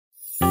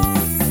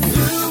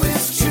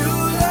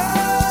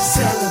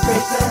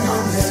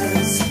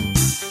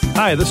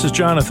Hi, this is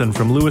Jonathan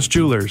from Lewis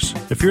Jewelers.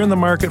 If you're in the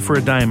market for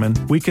a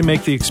diamond, we can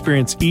make the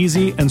experience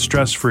easy and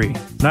stress-free.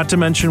 Not to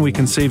mention we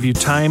can save you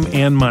time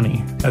and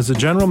money. As a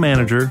general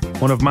manager,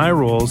 one of my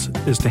roles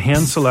is to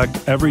hand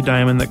select every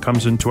diamond that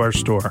comes into our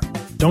store.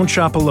 Don't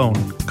shop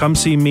alone. Come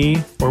see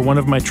me or one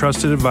of my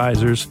trusted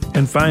advisors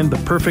and find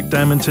the perfect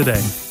diamond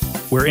today.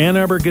 Where Ann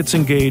Arbor gets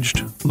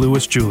engaged,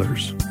 Lewis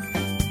Jewelers.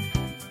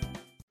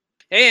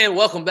 Hey, and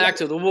welcome back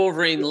to the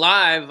Wolverine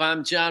Live.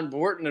 I'm John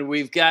Borton, and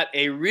we've got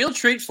a real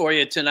treat for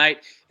you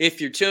tonight.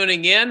 If you're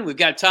tuning in, we've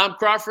got Tom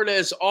Crawford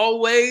as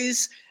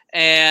always,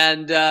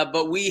 and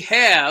but we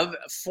have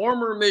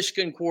former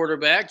Michigan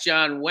quarterback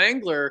John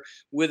Wangler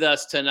with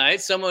us tonight,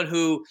 someone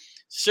who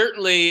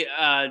certainly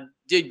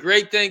did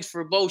great things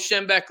for Bo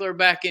Schembechler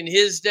back in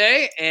his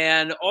day,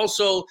 and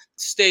also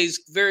stays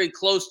very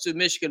close to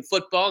Michigan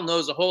football,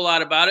 knows a whole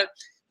lot about it.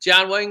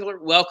 John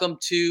Wangler, welcome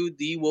to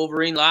the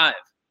Wolverine Live.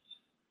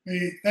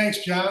 Hey,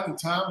 thanks, John and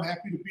Tom.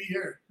 Happy to be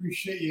here.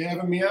 Appreciate you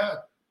having me on.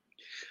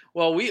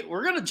 Well,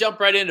 we're going to jump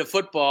right into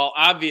football,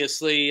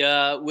 obviously,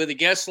 with a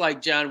guest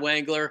like John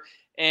Wangler.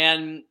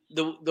 And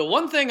the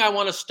one thing I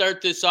want to start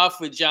this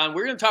off with, John,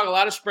 we're going to talk a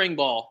lot of spring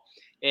ball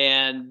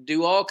and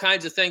do all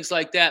kinds of things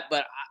like that.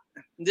 But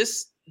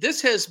this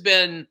has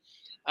been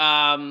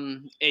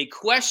a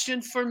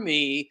question for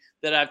me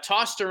that I've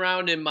tossed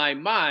around in my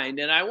mind,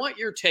 and I want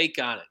your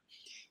take on it.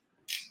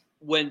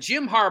 When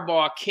Jim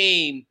Harbaugh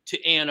came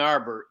to Ann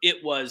Arbor,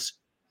 it was,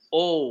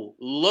 oh,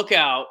 look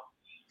out.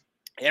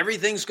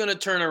 Everything's going to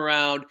turn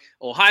around.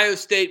 Ohio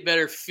State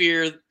better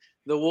fear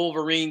the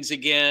Wolverines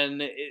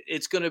again.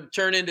 It's going to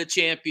turn into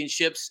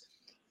championships.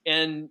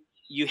 And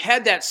you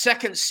had that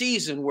second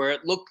season where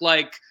it looked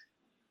like,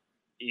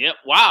 yeah,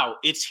 wow,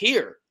 it's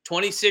here,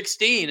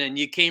 2016. And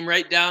you came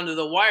right down to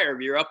the wire.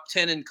 You're up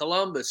 10 in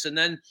Columbus.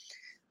 And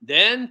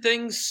then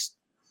things,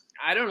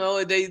 I don't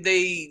know,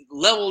 they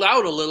leveled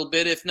out a little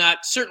bit. If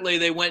not, certainly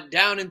they went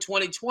down in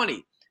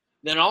 2020.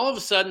 Then all of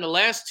a sudden, the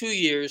last 2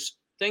 years,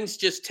 things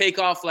just take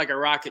off like a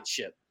rocket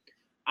ship.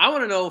 I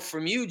want to know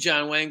from you,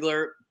 John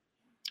Wangler,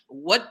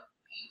 what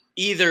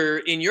either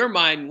in your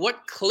mind,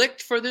 what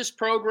clicked for this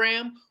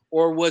program,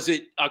 or was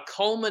it a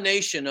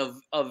culmination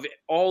of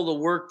all the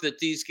work that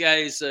these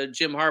guys,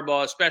 Jim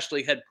Harbaugh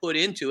especially, had put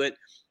into it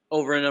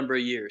over a number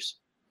of years?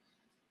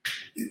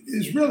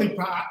 It's really,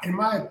 in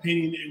my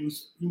opinion, it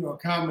was, a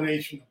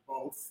combination of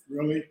both,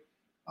 really.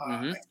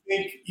 I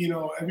think,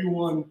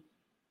 everyone,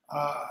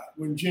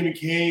 when Jimmy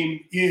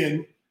came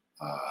in,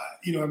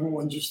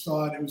 everyone just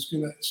thought it was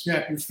going to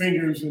snap your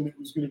fingers and it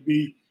was going to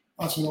be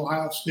us in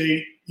Ohio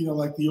State,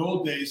 like the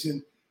old days.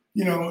 And,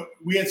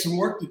 we had some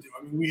work to do.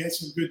 I mean, we had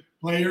some good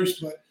players,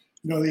 but,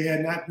 they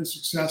had not been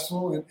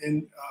successful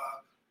and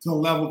to the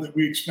level that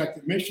we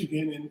expected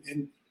Michigan.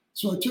 And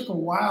so it took a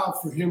while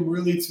for him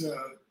really to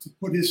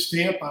put his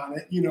stamp on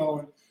it,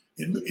 and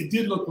it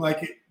did look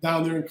like it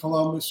down there in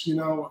Columbus,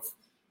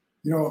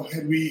 if,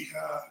 had we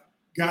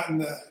gotten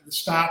the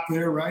stop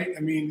there, right? I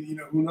mean,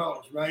 who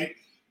knows, right?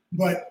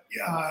 But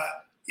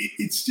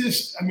it's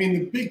just, I mean,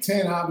 the Big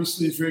Ten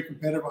obviously is very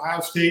competitive. Ohio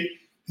State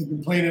has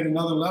been playing at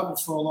another level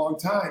for a long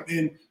time.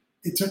 And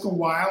it took a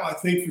while, I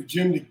think, for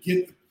Jim to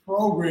get the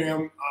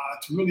program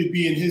to really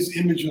be in his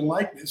image and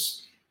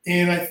likeness.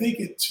 And I think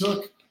it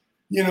took,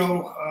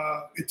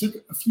 it took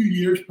a few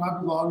years,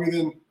 probably longer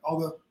than all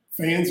the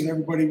fans and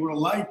everybody would have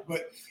liked.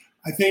 But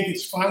I think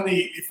it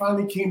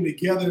finally came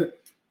together,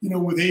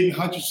 with Aiden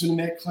Hutchinson in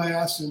that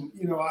class. And,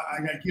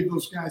 I got to give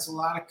those guys a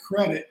lot of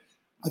credit.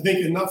 I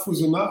think enough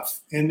was enough.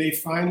 And they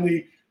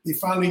finally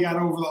got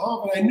over the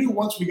hump. And I knew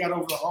once we got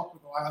over the hump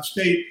with Ohio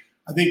State,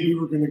 I think we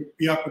were going to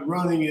be up and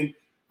running. And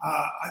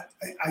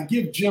I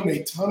give Jim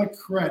a ton of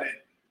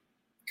credit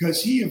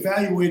because he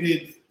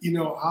evaluated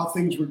how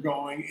things were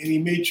going, and he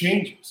made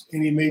changes.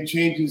 And he made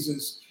changes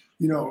as,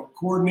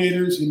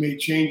 coordinators. He made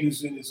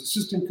changes in his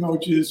assistant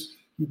coaches.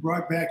 He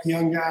brought back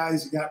young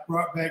guys. He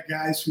brought back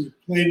guys who had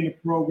played in the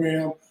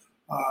program.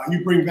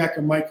 You bring back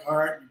a Mike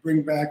Hart. You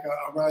bring back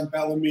a Ron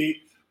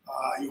Bellamy.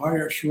 You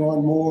hire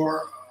Sharon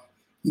Moore.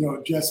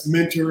 Jess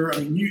Minter. I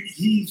mean,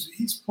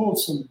 he's pulled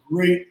some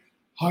great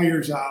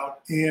hires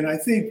out, and I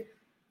think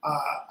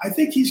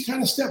he's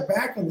kind of stepped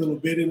back a little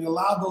bit and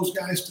allowed those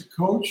guys to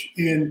coach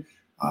and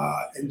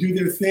do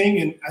their thing.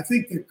 And I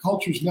think the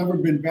culture's never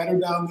been better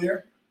down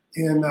there.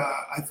 And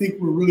I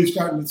think we're really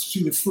starting to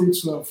see the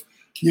fruits of,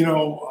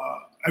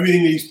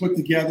 everything that he's put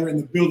together and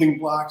the building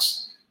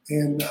blocks.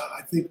 And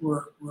I think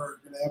we're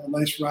going to have a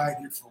nice ride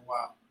here for a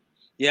while.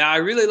 Yeah, I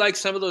really like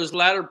some of those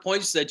latter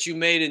points that you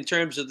made in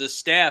terms of the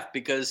staff,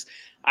 because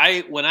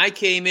when I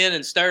came in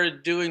and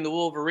started doing the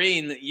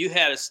Wolverine, you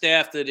had a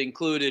staff that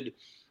included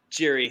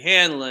Jerry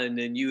Hanlon,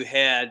 and you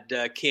had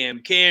Cam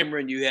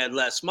Cameron, you had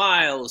Les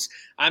Miles.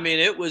 I mean,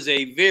 it was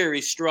a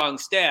very strong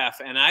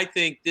staff, and I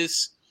think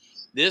this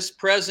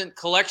present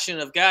collection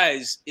of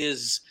guys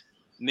is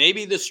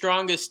maybe the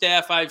strongest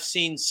staff I've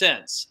seen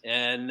since,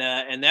 and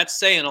that's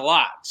saying a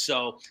lot.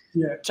 So,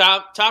 yeah.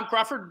 Tom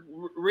Crawford,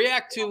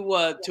 react to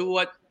what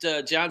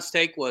John's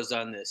take was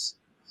on this.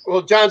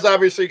 Well, John's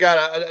obviously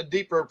got a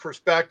deeper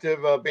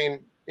perspective of being,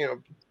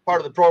 part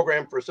of the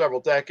program for several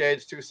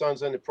decades, 2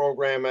 sons in the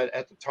program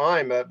at the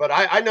time. But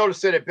I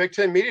noticed it at Big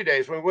Ten Media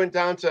Days when we went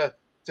down to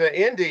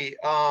Indy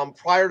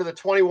prior to the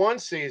 21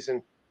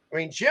 season. I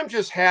mean, Jim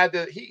just had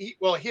he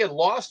had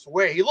lost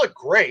weight. He looked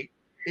great.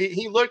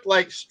 He looked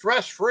like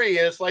stress-free,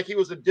 and it's like he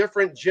was a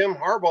different Jim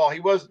Harbaugh. He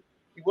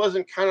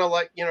wasn't kind of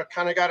like,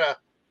 kind of got a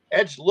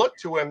edged look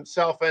to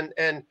himself,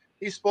 and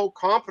he spoke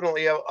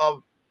confidently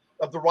of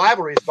the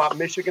rivalries about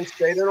Michigan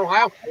State and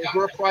Ohio State. Those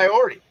were a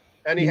priority.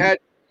 And he had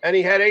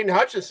Aiden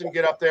Hutchinson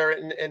get up there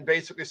and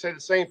basically say the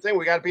same thing.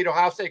 We got to beat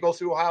Ohio State, go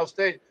through Ohio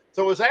State.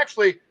 So it was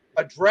actually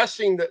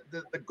addressing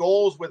the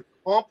goals with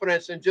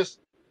confidence, and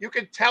just you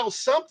could tell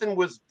something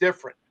was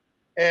different.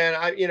 And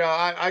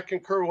I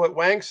concur with what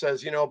Wang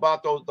says,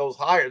 about those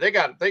hires. They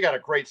got a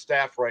great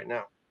staff right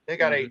now. They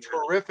got a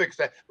terrific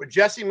staff with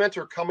Jesse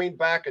Mentor coming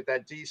back at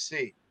that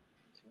DC.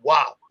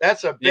 Wow,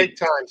 that's a big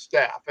time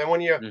staff. And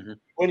when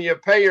you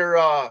pay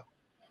your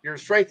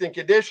strength and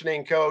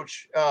conditioning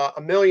coach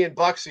 $1 million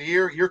a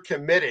year, you're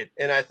committed,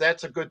 and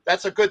that's a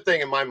good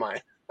thing in my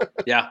mind.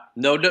 Yeah,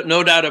 no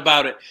doubt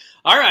about it.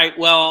 All right,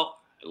 well,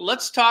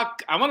 let's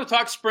talk. I want to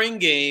talk spring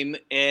game,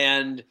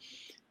 and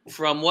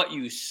from what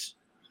you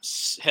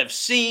have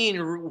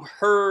seen,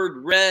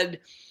 heard,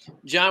 read,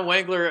 John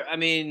Wangler. I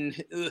mean,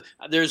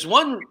 there's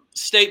one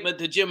statement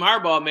that Jim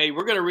Harbaugh made.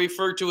 We're going to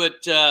refer to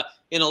it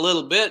in a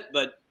little bit,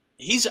 but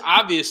he's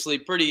obviously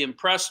pretty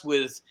impressed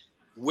with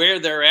where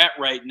they're at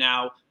right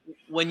now.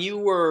 When you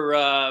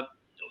were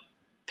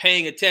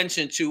paying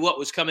attention to what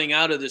was coming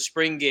out of the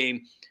spring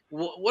game,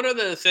 what are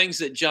the things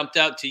that jumped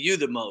out to you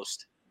the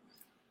most?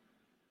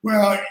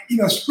 Well,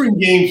 spring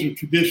games are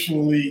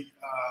traditionally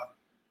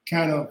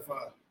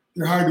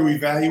they're hard to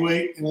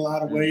evaluate in a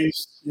lot of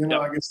ways.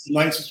 I guess the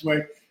nicest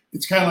way,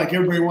 it's kind of like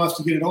everybody wants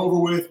to get it over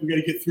with. We got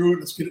to get through it.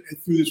 Let's get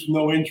through this with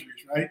no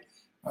injuries, right?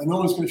 No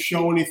one's going to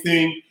show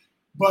anything.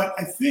 But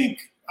I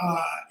think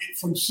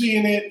from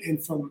seeing it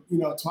and from,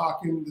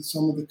 talking to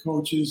some of the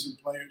coaches and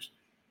players,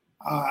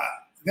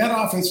 that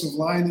offensive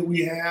line that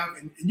we have,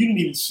 and you didn't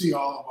even see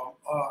all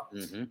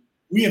of them.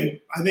 We have,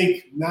 I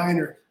think, 9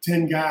 or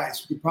 10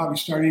 guys who could probably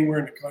start anywhere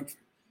in the country.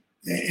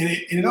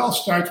 And it all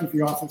starts with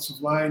the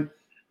offensive line.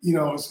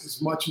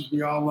 As much as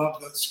we all love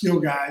the skill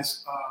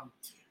guys,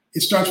 it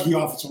starts with the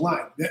offensive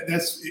line.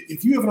 That's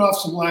if you have an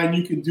offensive line,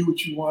 you can do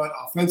what you want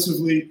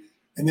offensively,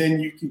 and then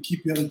you can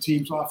keep the other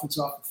team's offense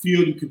off the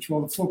field. You control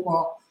the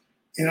football.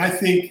 And I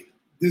think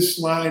this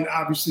line,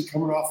 obviously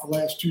coming off the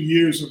last 2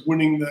 years of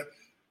winning the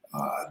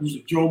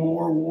Joe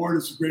Moore Award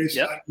as the greatest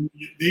line,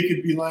 they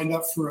could be lined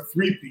up for a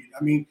three-peat.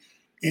 I mean,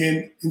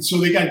 and so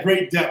they got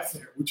great depth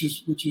there, which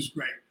is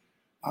great.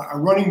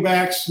 Our running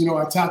backs,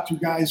 our top 2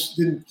 guys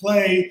didn't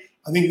play.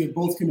 I think they're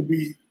both going to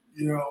be,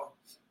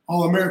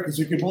 All-Americans.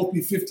 They can both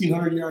be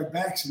 1,500-yard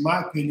backs, in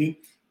my opinion.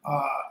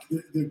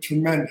 They're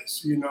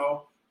tremendous,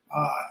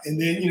 And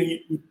then,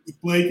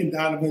 with Blake and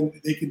Donovan,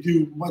 they can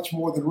do much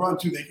more than run,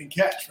 too. They can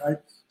catch, right?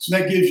 So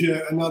that gives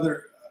you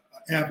another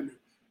avenue.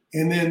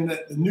 And then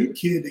the new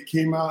kid that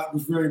came out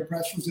was very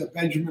impressive was that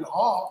Benjamin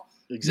Hall.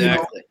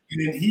 Exactly.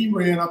 And then he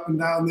ran up and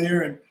down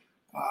there, and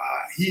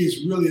he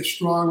is really a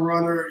strong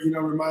runner,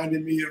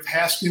 reminded me of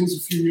Haskins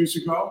a few years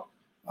ago.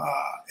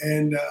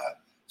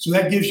 So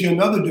that gives you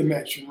another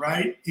dimension,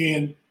 right?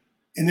 And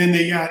then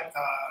they got,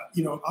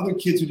 other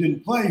kids who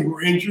didn't play who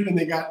were injured, and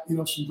they got,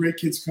 some great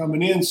kids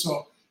coming in.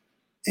 So,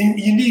 and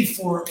you need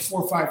four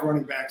or 5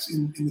 running backs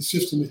in the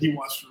system that he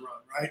wants to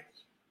run, right?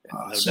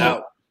 No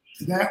doubt.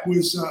 That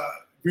was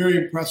very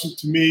impressive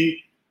to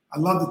me. I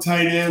love the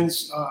tight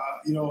ends.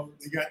 They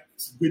got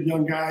some good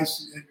young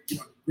guys,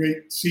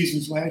 great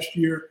seasons last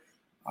year.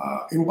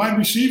 And wide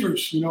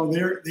receivers,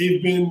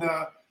 they've been,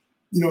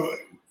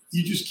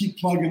 you just keep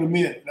plugging them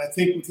in. And I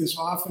think with this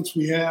offense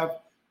we have,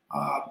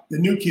 the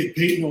new kid,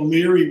 Peyton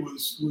O'Leary,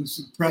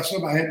 was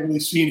impressive. I hadn't really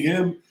seen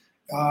him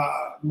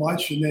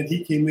much, and then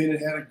he came in and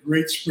had a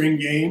great spring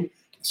game.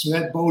 So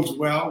that bodes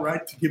well,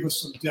 right, to give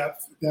us some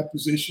depth at that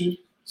position.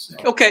 So.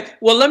 Okay,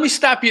 well, let me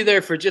stop you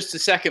there for just a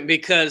second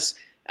because,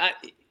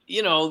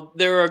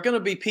 there are going to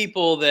be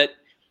people that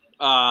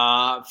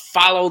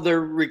follow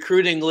their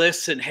recruiting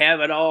lists and have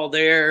it all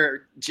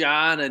there,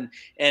 John,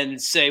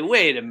 and say,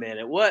 wait a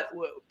minute, what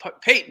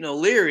Peyton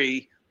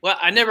O'Leary? Well,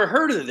 I never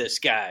heard of this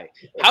guy.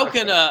 How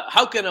can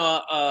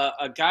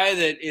a guy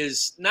that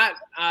is not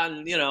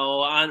on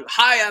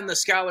high on the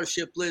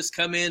scholarship list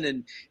come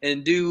in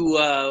and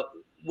do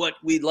what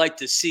we'd like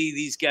to see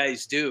these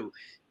guys do?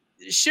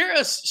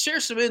 Share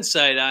some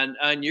insight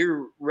on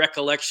your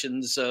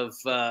recollections of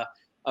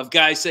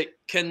guys that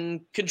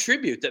can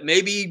contribute that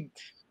maybe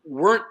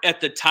weren't at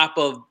the top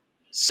of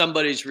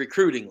somebody's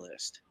recruiting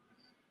list.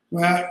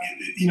 Well,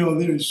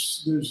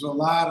 there's a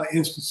lot of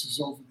instances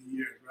over the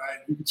years, right?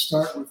 You could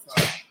start with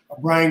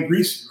Brian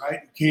Greasy,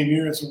 right? Who came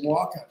here as a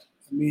walk-on.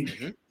 I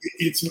mean,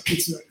 it's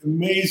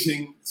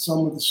amazing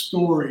some of the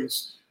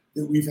stories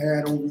that we've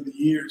had over the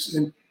years.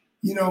 And,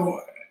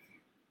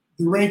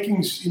 the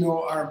rankings,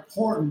 are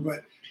important,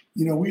 but,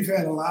 we've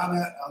had a lot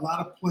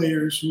of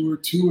players who were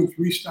 2 and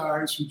 3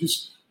 stars who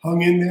just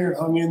hung in there.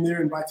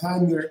 And by the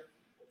time they're,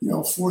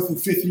 4th and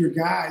 5th year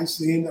guys,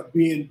 they end up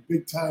being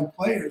big time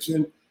players.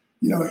 And,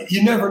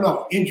 you never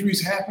know.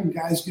 Injuries happen,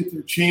 guys get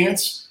their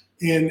chance,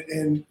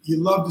 and you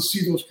love to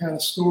see those kind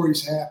of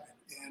stories happen.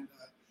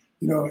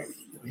 And,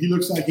 he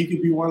looks like he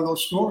could be one of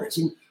those stories.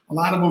 And a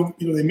lot of them,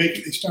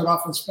 they start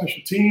off on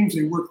special teams,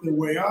 they work their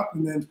way up,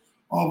 and then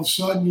all of a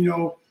sudden,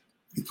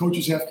 the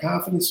coaches have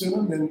confidence in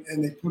them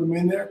and they put them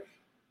in there.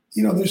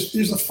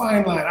 There's a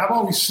fine line. I've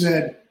always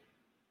said,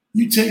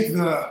 you take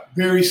the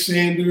Barry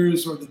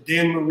Sanders or the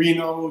Dan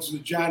Marinos or the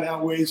John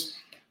Elways,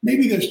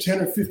 maybe there's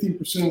 10 or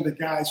 15% of the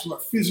guys who are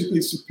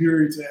physically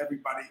superior to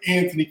everybody.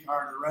 Anthony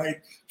Carter,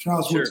 right?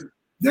 Charles Woodson.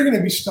 They're going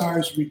to be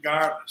stars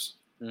regardless.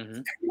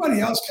 Mm-hmm.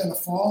 Everybody else kind of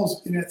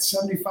falls in that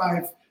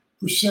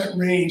 75%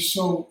 range.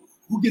 So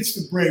who gets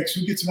the breaks?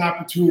 Who gets an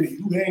opportunity?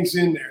 Who hangs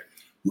in there?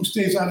 Who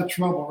stays out of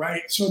trouble,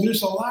 right? So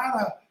there's a lot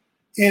of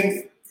 –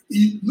 and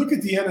you look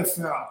at the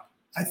NFL.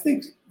 I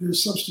think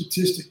there's some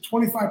statistic,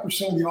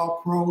 25% of the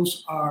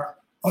all-pros are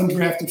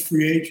undrafted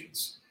free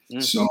agents.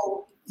 Mm.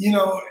 So,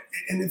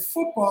 and in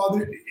football,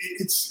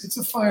 it's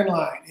a fine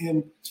line.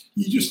 And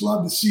you just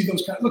love to see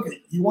those kind of – look,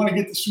 you want to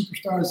get the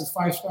superstars, the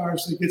 5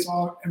 stars, that gets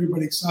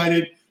everybody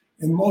excited.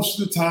 And most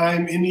of the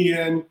time, in the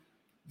end,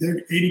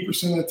 they're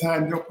 80% of the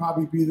time, they'll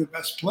probably be the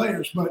best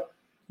players. But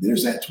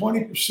there's that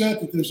 20%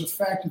 that there's a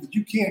factor that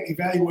you can't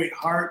evaluate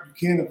heart, you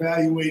can't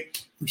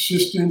evaluate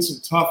persistence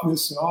and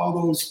toughness and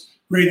all those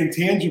great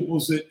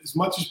intangibles that as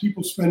much as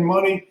people spend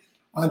money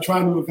on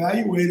trying to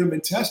evaluate them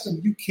and test them,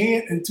 you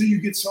can't until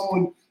you get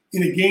someone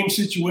in a game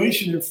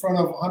situation in front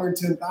of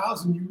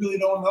 110,000. You really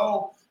don't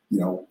know,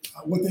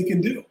 what they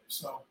can do.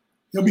 So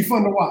it'll be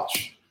fun to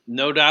watch.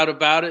 No doubt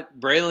about it.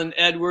 Braylon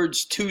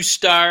Edwards,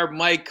 2-star,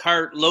 Mike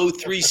Hart, low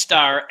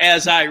 3-star,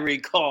 as I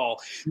recall.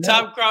 Yeah.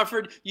 Tom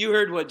Crawford, you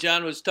heard what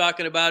John was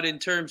talking about in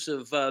terms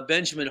of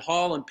Benjamin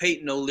Hall and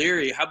Peyton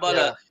O'Leary. How about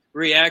a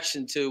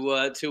reaction to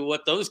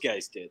what those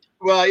guys did?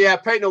 Well, yeah,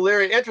 Peyton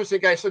O'Leary,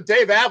 interesting guy. So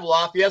Dave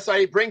Aveloff, the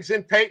SID, brings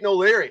in Peyton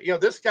O'Leary.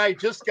 This guy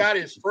just got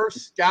his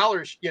first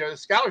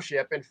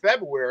scholarship in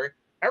February.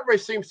 Everybody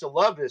seems to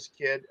love this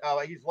kid.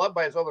 He's loved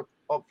by his other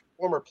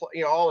former,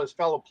 all his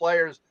fellow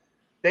players.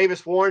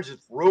 Davis Warren's his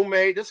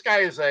roommate. This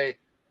guy is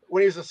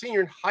when he was a senior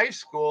in high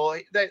school,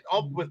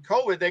 with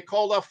COVID, they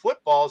called off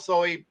football.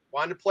 So he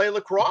wanted to play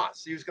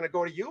lacrosse. He was going to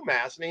go to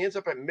UMass, and he ends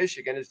up at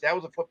Michigan. His dad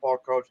was a football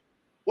coach.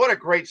 What a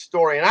great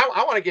story. And I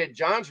want to get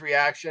John's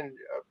reaction,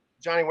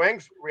 Johnny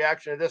Wang's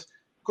reaction to this.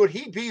 Could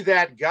he be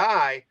that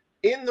guy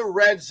in the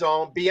red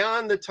zone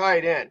beyond the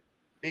tight end?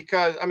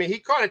 Because, he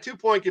caught a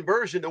 2-point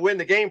conversion to win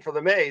the game for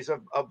the Mays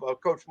of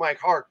Coach Mike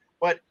Hart.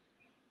 But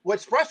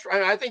what's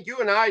frustrating, I think you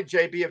and I,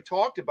 JB, have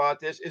talked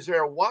about this, is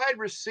there a wide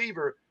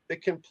receiver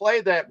that can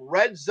play that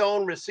red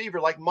zone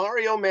receiver like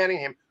Mario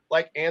Manningham,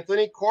 like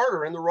Anthony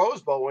Carter in the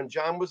Rose Bowl when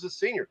John was a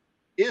senior?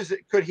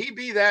 Could he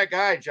be that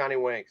guy, Johnny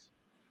Wanks?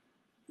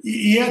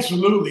 Yeah,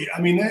 absolutely.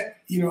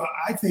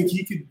 I think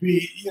he could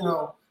be,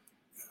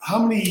 how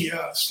many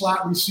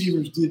slot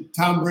receivers did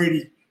Tom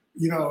Brady,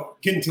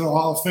 get into the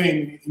Hall of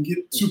Fame and get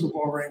Super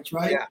Bowl rings,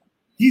 right? Yeah.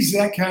 He's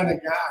that kind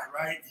of guy,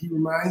 right? He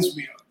reminds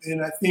me of.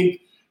 And I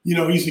think,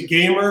 he's a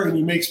gamer and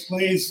he makes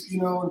plays,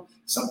 and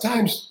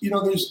sometimes,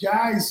 there's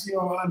guys,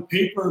 on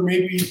paper,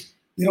 maybe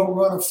they don't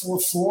run a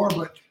 4.4,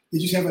 but they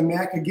just have a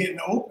knack of getting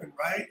open,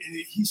 right? And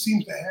he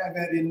seems to have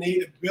that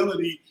innate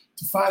ability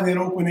to find that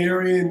open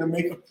area and to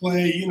make a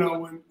play,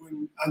 when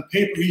on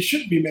paper he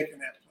shouldn't be making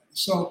that play.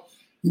 So,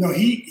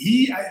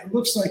 it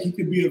looks like he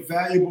could be a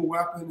valuable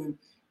weapon. And,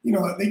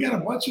 they got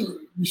a bunch of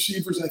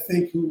receivers, I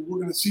think, who we're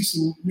going to see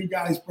some new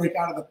guys break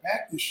out of the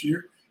pack this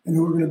year and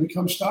who are going to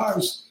become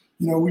stars.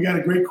 We got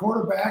a great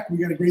quarterback. We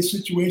got a great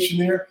situation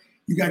there.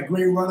 You got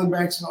great running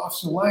backs and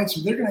offensive line.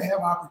 So they're going to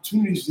have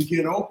opportunities to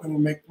get open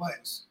and make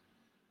plays.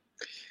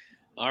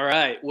 All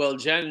right. Well,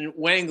 John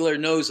Wangler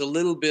knows a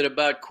little bit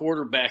about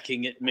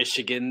quarterbacking at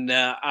Michigan,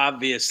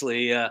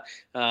 obviously.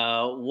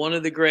 One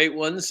of the great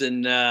ones,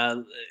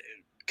 and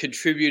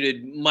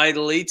contributed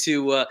mightily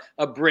to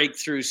a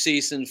breakthrough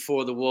season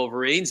for the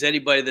Wolverines.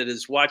 Anybody that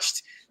has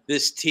watched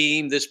this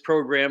team, this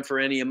program for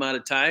any amount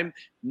of time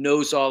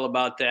knows all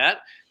about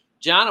that.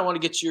 John, I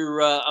want to get your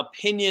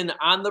opinion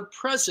on the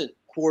present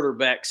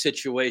quarterback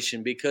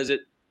situation because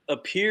it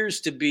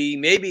appears to be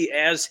maybe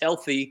as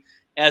healthy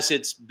as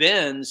it's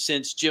been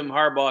since Jim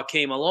Harbaugh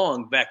came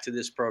along back to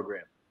this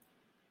program.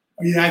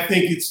 Yeah, I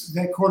think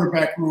that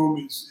quarterback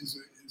room is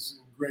in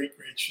great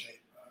shape.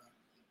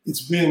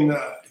 It's been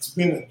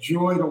a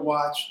joy to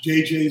watch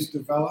JJ's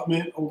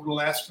development over the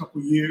last couple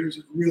of years.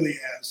 It really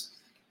has.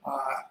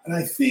 And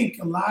I think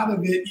a lot of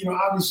it,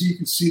 obviously you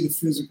can see the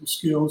physical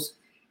skills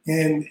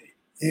and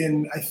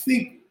I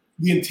think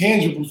the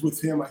intangibles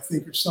with him, I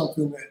think, are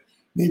something that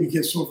maybe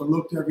gets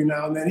overlooked every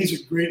now and then. He's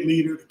a great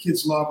leader. The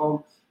kids love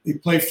him. They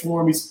play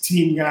for him. He's a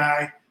team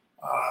guy.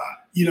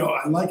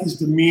 I like his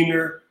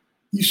demeanor.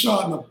 You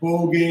saw it in the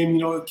bowl game.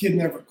 The kid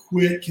never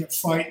quit, kept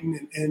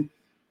fighting, and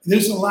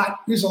there's a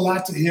lot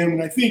to him.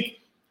 And I think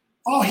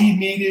all he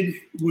needed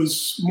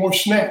was more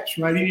snaps,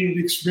 right? He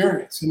needed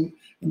experience, and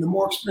the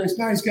more experience.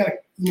 Now he's got a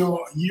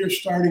year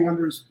starting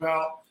under his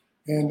belt.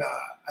 And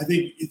I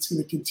think it's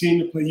going to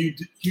continue to play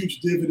huge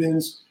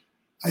dividends.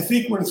 I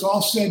think when it's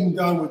all said and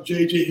done with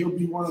JJ, he'll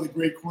be one of the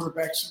great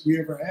quarterbacks that we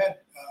ever had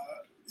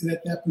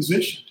at that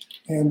position.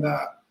 And,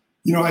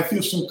 I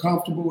feel so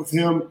comfortable with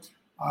him.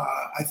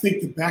 I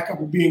think the backup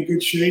will be in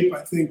good shape.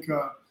 I think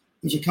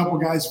there's a couple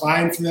guys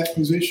vying for that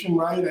position,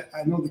 right?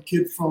 I know the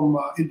kid from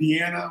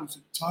Indiana, was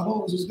it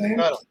Tuttle was his name?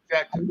 Tuttle,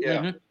 exactly.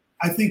 Yeah.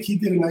 I think he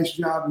did a nice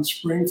job in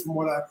spring from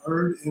what I've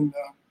heard. And,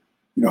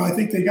 I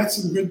think they got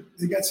some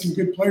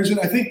good players. And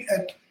I think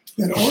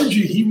at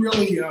Orgy, he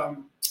really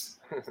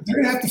they're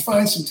going to have to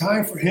find some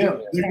time for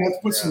him. They're going to have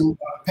to put some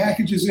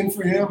packages in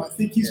for him. I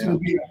think he's going to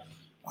be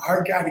a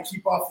hard guy to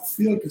keep off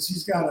the field because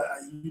he's got a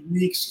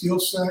unique skill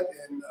set.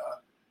 And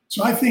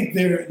so I think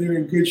they're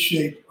in good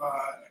shape,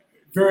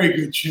 very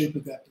good shape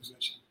at that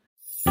position.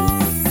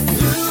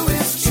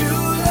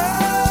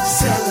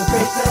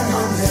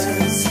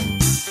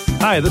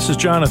 Hi, this is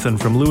Jonathan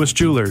from Lewis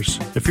Jewelers.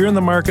 If you're in the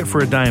market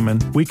for a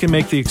diamond, we can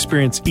make the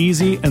experience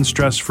easy and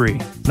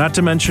stress-free. Not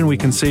to mention we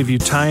can save you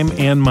time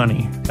and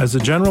money. As a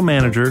general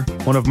manager,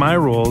 one of my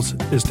roles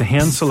is to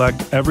hand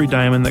select every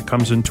diamond that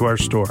comes into our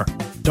store.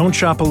 Don't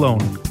shop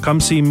alone.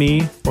 Come see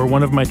me or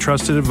one of my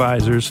trusted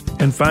advisors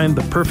and find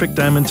the perfect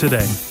diamond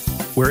today.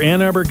 Where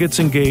Ann Arbor gets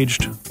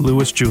engaged,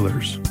 Lewis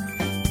Jewelers.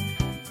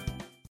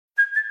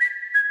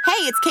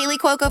 Hey, it's Kaylee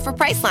Cuoco for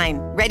Priceline.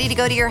 Ready to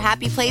go to your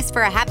happy place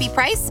for a happy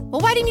price?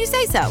 Well, why didn't you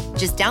say so?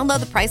 Just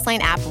download the Priceline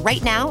app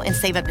right now and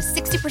save up to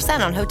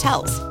 60% on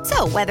hotels.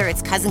 So whether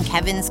it's Cousin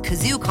Kevin's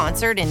Kazoo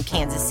Concert in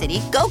Kansas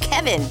City, go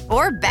Kevin,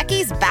 or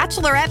Becky's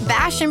Bachelorette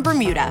Bash in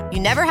Bermuda,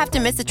 you never have to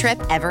miss a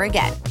trip ever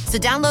again. So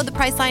download the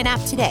Priceline app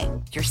today.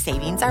 Your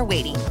savings are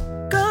waiting.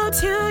 Go to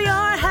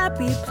your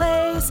happy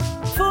place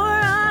for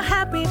a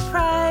happy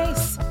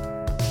price.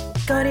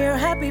 Go to your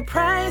happy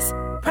price,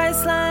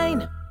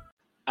 Priceline.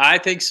 I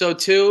think so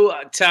too,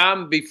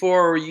 Tom.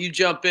 Before you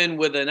jump in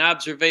with an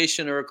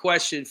observation or a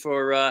question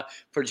for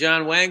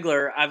John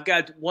Wangler, I've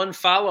got one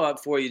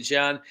follow-up for you,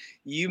 John.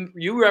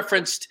 You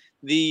referenced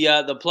the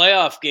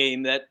playoff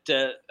game that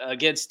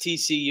against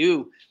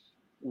TCU.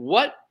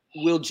 What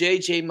will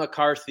J.J.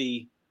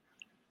 McCarthy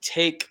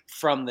take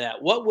from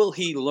that? What will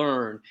he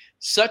learn?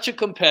 Such a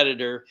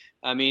competitor.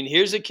 I mean,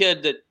 here's a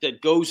kid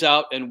that goes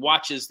out and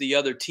watches the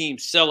other team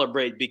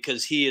celebrate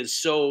because he is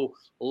so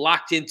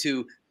locked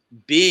into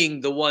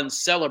being the one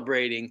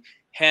celebrating.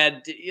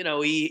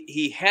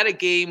 He had a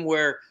game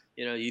where,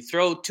 you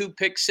throw 2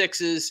 pick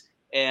sixes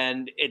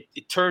and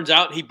it turns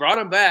out he brought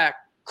him back,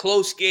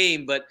 close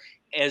game. But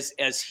as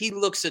he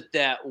looks at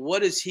that,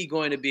 what is he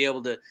going to be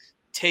able to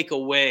take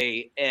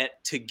away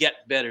to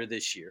get better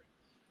this year?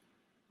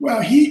 Well,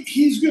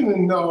 he's going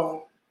to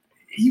know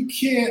you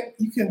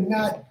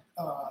cannot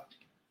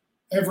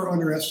ever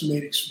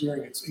underestimate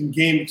experience and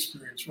game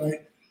experience,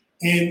 right?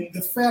 And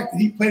the fact that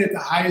he played at the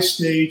highest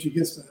stage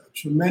against a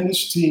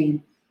tremendous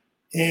team,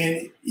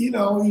 and he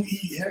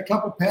had a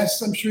couple of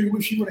passes I'm sure he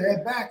wished he would have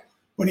had back,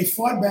 but he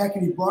fought back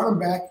and he brought him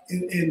back.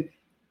 And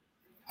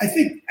I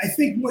think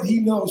what he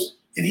knows,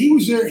 and he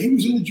was there. He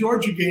was in the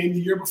Georgia game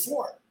the year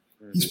before.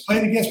 Mm-hmm. He's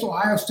played against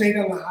Ohio State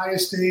on the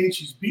highest stage.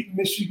 He's beaten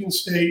Michigan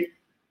State.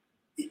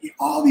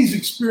 All these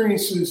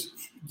experiences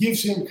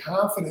gives him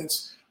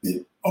confidence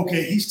that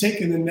he's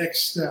taking the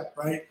next step,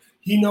 right?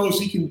 He knows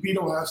he can beat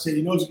Ohio State.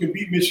 He knows he can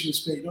beat Michigan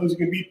State. He knows he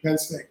can beat Penn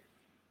State.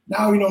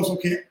 Now he knows,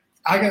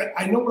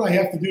 I know what I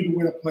have to do to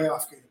win a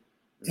playoff game,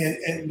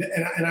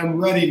 and I'm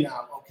ready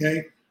now.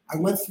 Okay, I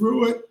went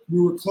through it.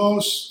 We were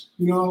close.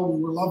 We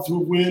were love to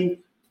win.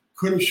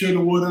 Coulda,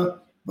 shoulda, woulda.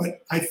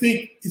 But I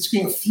think it's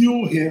going to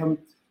fuel him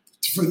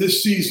for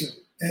this season,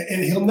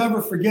 and he'll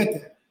never forget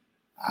that.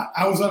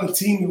 I was on a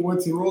team that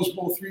went to the Rose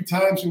Bowl 3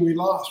 times and we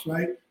lost,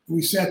 right? And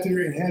we sat there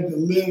and had to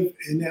live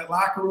in that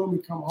locker room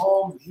and come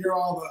home and hear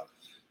all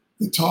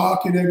the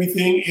talk and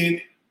everything,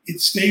 and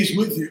it stays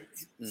with you.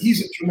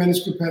 He's a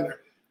tremendous competitor.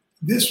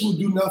 This will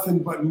do nothing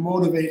but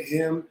motivate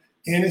him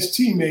and his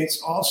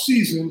teammates all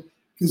season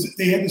because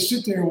they had to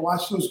sit there and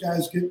watch those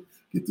guys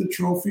get the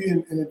trophy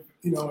and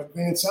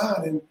advance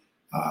on. And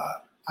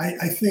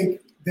I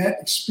think that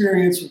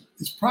experience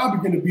is probably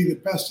going to be the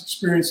best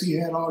experience he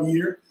had all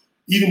year.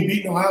 Even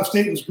beating Ohio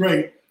State was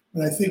great,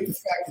 but I think the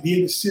fact that he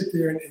had to sit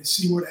there and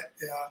see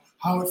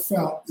how it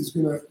felt is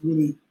going to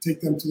really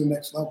take them to the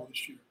next level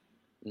this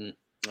year.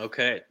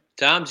 Okay.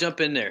 Tom, jump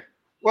in there.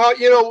 Well,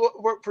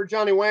 for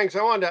Johnny Wangs,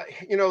 I wanted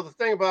to, the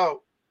thing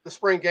about the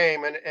spring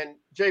game, and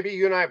JB,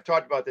 you and I have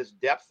talked about this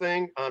depth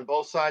thing on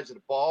both sides of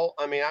the ball.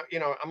 I mean,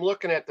 I'm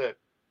looking at the,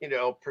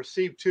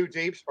 perceived 2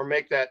 deeps or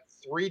make that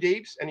 3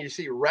 deeps, and you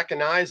see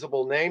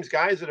recognizable names,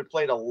 guys that have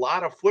played a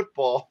lot of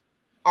football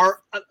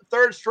are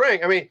third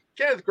string. I mean,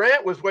 Kenneth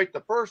Grant was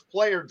the first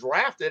player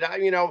drafted.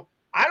 He's going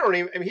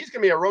to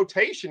be a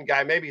rotation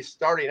guy, maybe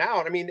starting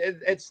out. I mean,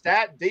 it's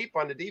that deep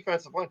on the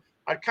defensive line.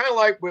 I'd kind of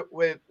like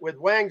with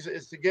Wangs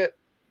is to get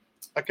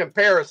a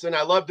comparison.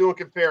 I love doing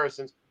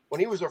comparisons. When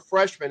he was a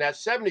freshman, that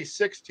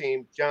 76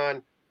 team,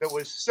 John, that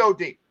was so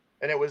deep,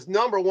 and it was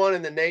number 1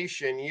 in the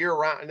nation year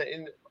round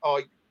in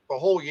the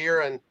whole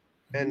year, and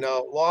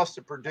lost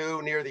to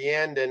Purdue near the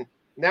end. And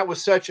And that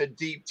was such a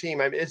deep team.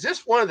 I mean, is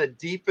this one of the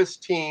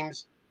deepest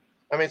teams,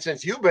 I mean,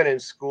 since you've been in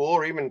school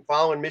or even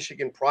following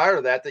Michigan prior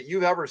to that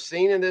you've ever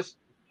seen in this,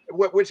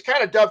 which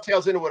kind of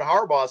dovetails into what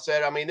Harbaugh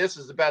said. I mean, this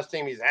is the best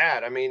team he's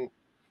had. I mean,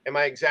 am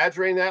I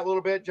exaggerating that a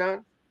little bit,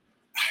 John?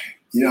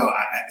 You know,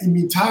 I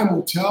mean, time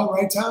will tell,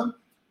 right, Tom?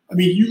 I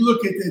mean, you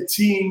look at that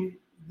team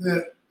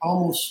that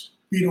almost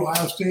beat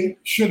Ohio State,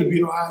 should have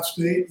beat Ohio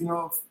State, you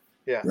know,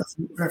 yeah.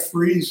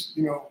 Referees,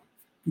 you know,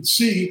 could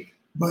see,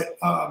 but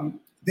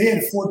they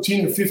had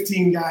 14 or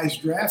 15 guys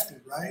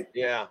drafted, right?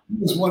 Yeah. It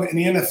was one in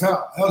the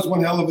NFL. That was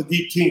one hell of a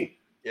deep team.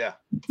 Yeah.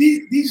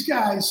 These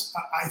guys,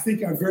 I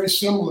think, are very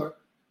similar.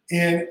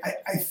 And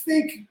I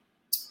think,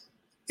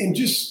 and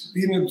just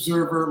being an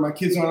observer, my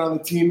kids aren't on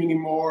the team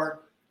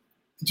anymore,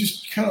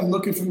 just kind of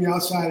looking from the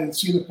outside and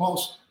seeing the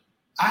pulse,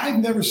 I've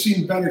never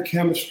seen better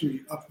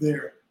chemistry up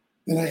there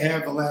than I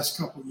have the last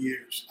couple of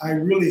years. I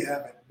really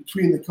haven't.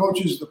 Between the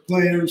coaches, the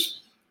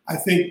players, I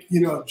think, you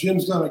know,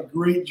 Jim's done a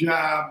great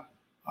job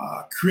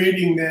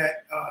creating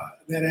that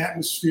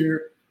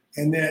atmosphere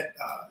and that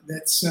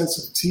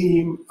sense of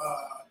team.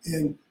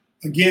 And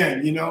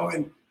again, you know,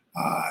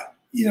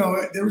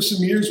 there were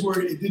some years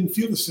where it didn't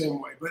feel the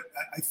same way, but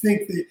I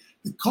think the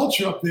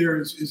culture up there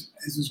is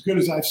as good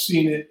as I've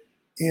seen it.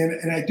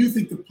 And I do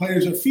think the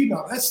players are feeding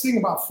off. That's the thing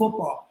about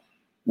football.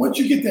 Once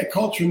you get that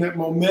culture and that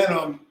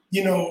momentum,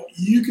 you know,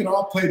 you can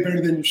all play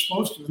better than you're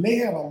supposed to. And they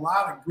have a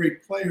lot of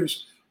great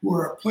players who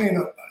are playing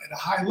at a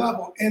high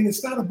level. And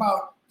it's not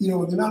about, you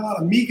know, they're not a lot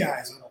of me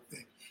guys, I don't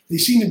think. They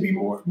seem to be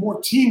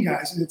more team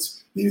guys. And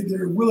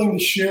they're willing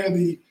to share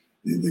the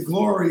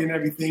glory and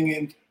everything.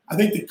 And I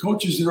think the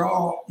coaches are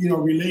all, you know,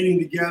 relating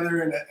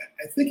together. And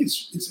I think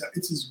it's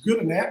as good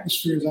an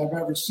atmosphere as I've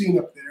ever seen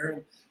up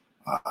there.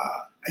 And,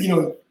 you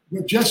know,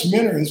 what Jess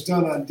Minter has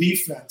done on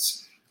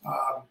defense,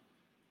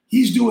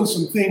 he's doing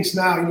some things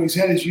now. You know, he's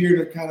had his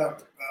year to kind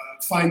of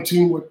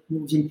fine-tune what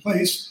was in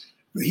place,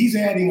 but he's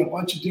adding a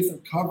bunch of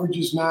different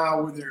coverages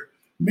now where they're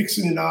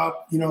mixing it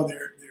up. You know,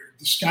 they're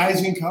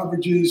disguising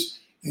coverages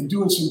and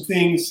doing some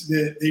things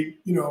that they,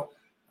 you know,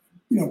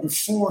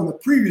 before in the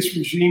previous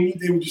regime,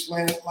 they would just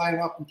line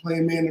up and play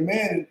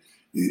man-to-man.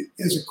 And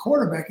as a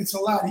quarterback, it's a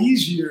lot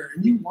easier,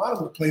 and you want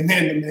them to play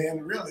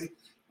man-to-man, really,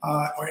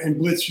 and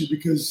blitz you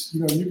because,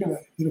 you know, you're going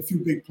to hit a few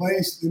big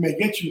plays. They may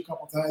get you a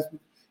couple times, but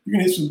you're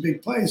going to hit some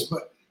big plays.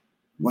 But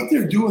what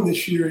they're doing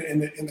this year in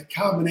the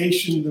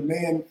combination, the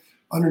man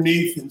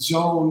underneath and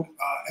zone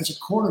as a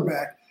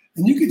quarterback,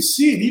 and you can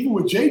see it even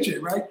with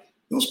JJ, right?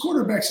 Those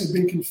quarterbacks have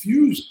been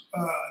confused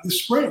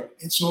this spring.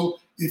 And so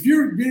if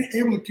you're being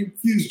able to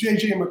confuse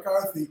JJ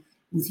McCarthy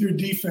with your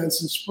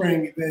defense in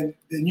spring, then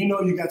you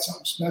know you got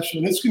something special.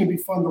 And it's going to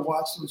be fun to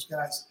watch those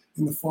guys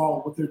in the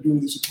fall, what they're doing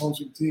to these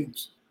opposing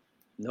teams.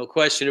 No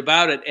question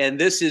about it. And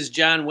this is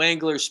John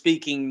Wangler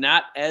speaking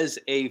not as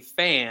a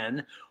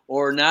fan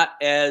or not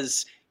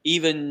as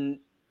even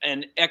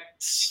an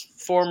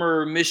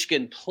ex-former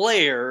Michigan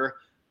player,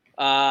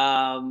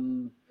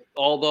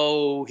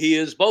 although he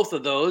is both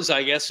of those,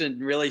 I guess, in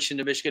relation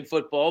to Michigan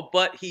football.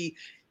 But he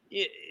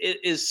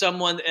is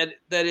someone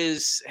that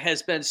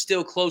has been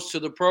still close to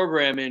the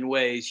program in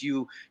ways.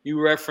 You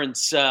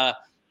reference,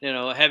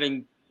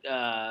 having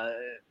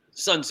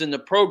sons in the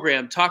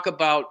program. Talk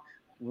about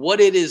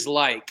what it is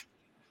like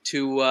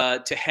to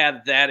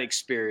have that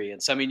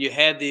experience. I mean, you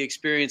had the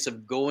experience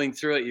of going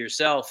through it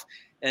yourself,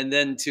 and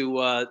then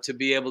to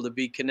be able to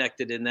be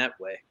connected in that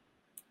way.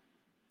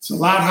 It's a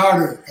lot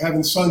harder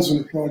having sons in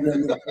the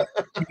program.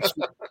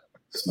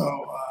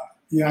 So,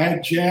 I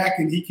had Jack,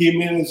 and he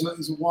came in as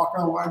a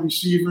walk-on wide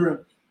receiver, and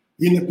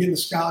he ended up getting a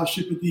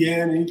scholarship at the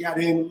end, and he got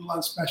in a little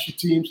on special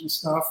teams and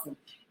stuff, and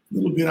a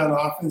little bit on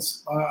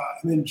offense.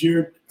 And then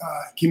Jared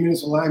came in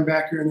as a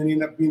linebacker, and then he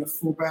ended up being a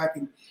fullback,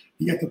 and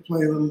he got to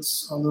play a little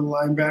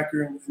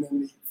linebacker, and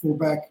then the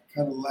fullback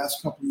kind of the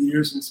last couple of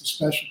years and some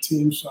special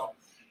teams. So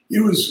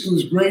it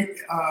was great,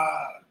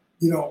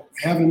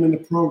 having him in the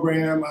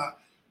program. I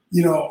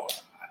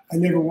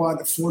never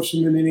wanted to force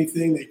them in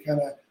anything. They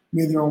kind of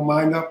made their own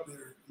mind up. They're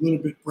a little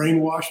bit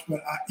brainwashed,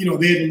 but they had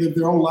to live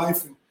their own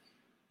life. And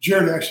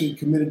Jared actually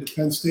committed to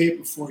Penn State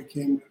before he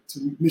came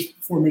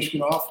before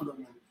Michigan offered him.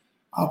 And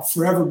I'll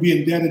forever be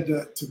indebted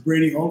to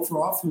Brady Hoke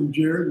for offering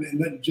Jared and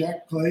letting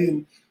Jack play.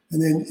 And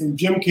then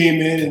Jim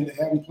came in and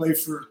had him play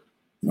for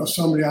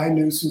somebody I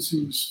knew since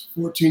he was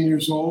 14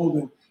 years old,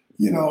 and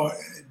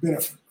had been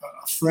a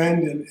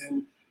friend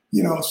and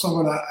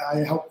someone I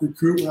helped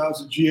recruit when I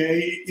was a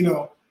GA.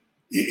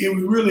 It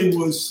really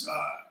was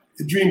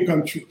a dream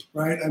come true,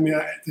 right? I mean,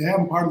 to have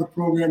them part of the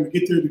program, to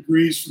get their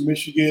degrees from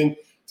Michigan,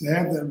 to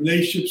have the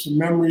relationships and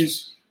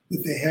memories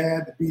that they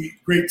had, to be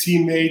great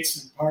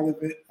teammates and part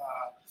of it,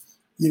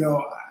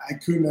 I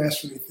couldn't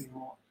ask for anything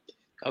more.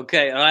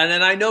 Okay, and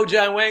then I know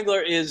John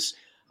Wangler is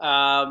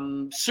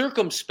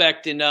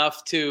circumspect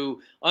enough to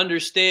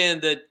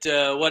understand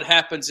that what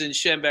happens in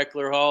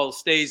Schembechler Hall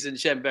stays in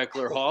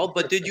Schembechler Hall.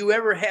 But did you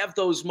ever have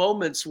those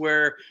moments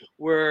where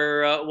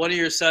one of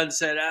your sons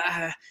said,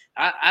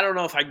 I don't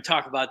know if I can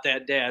talk about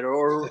that, Dad,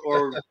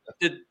 or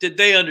did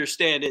they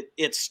understand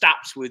it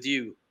stops with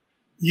you?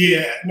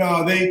 Yeah,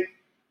 no, they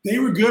they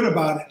were good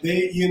about it.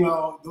 They,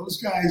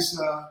 those guys,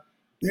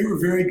 they were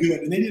very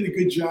good, and they did a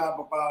good job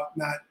about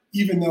not.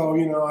 Even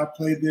though I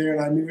played there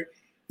and I knew it,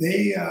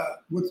 they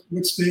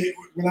what stayed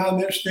went on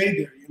there, stayed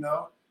there.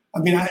 I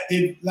mean,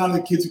 a lot of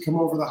the kids would come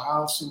over the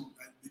house and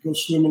they go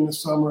swim in the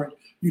summer, and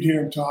you'd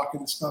hear them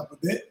talking and stuff. But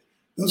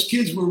those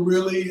kids were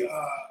really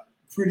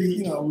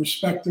pretty,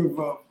 respectful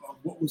of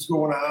what was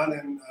going on,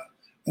 and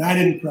I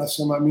didn't press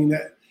them. I mean,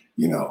 that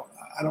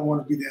I don't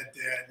want to be that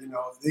dad.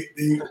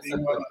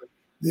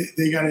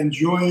 They got to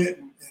enjoy it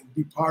and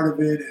be part of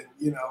it,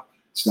 and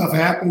stuff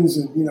happens,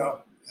 and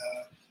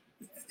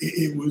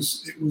it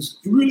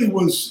really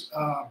was.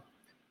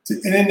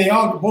 And then they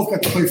both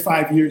got to play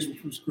 5 years,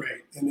 which was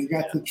great, and they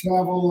got to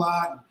travel a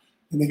lot,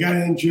 and they got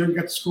in. Jared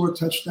got to score a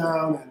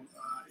touchdown, and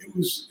it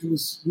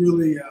was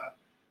really.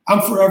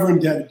 I'm forever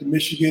indebted to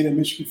Michigan and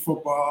Michigan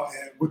football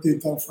and what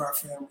they've done for our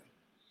family.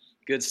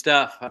 Good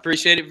stuff. I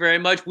appreciate it very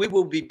much. We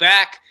will be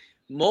back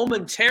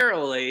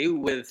momentarily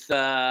with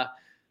John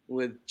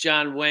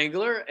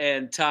Wangler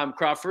and Tom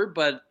Crawford,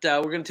 but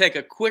we're going to take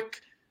a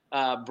quick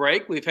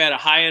break. We've had a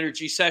high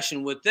energy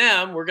session with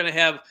them. We're going to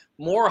have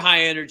more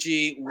high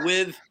energy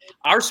with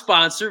our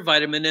sponsor,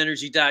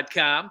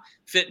 vitaminenergy.com.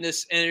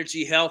 Fitness,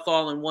 energy, health,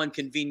 all in one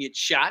convenient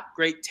shot.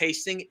 Great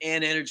tasting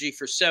and energy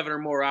for 7 or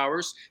more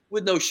hours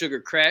with no sugar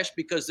crash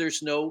because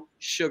there's no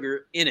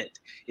sugar in it.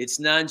 It's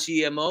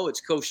non-GMO.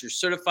 It's kosher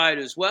certified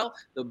as well.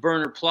 The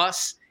Burner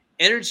Plus,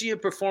 energy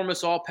and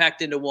performance all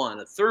packed into one.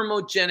 A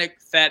thermogenic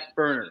fat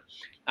burner.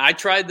 I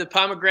tried the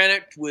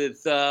pomegranate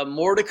with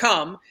more to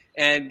come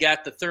and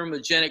got the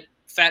thermogenic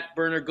fat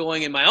burner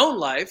going in my own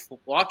life,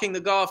 walking the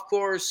golf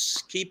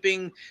course,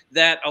 keeping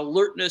that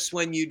alertness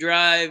when you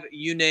drive,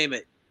 you name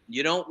it.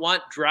 You don't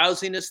want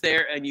drowsiness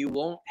there, and you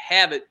won't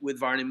have it with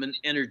Vitamin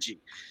Energy.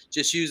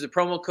 Just use the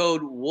promo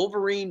code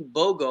Wolverine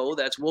BOGO,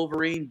 that's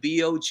Wolverine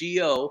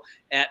BOGO,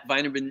 at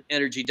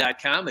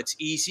vitaminenergy.com. It's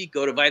easy.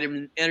 Go to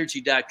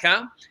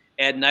vitaminenergy.com,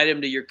 add an item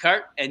to your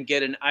cart, and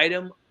get an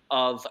item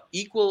of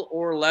equal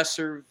or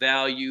lesser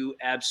value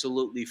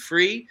absolutely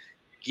free.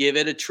 Give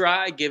it a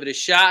try, give it a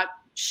shot,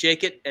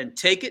 shake it and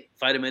take it,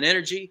 Vitamin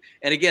Energy.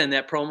 And again,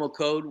 that promo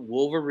code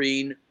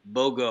Wolverine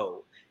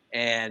BOGO.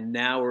 And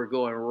now we're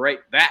going right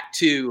back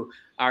to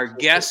our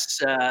guest,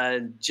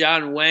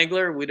 John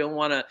Wangler. We don't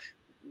want to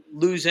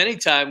lose any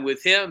time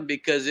with him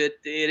because it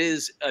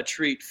is a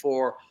treat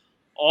for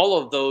all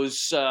of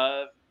those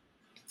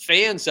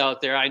fans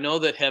out there I know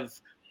that have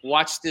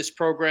watched this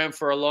program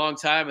for a long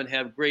time and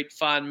have great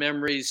fond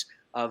memories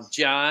of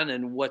John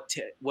and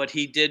what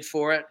he did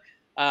for it.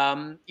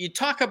 You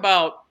talk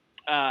about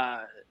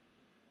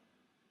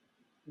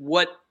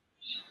what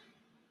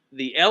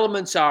the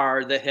elements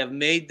are that have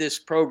made this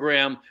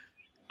program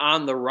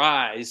on the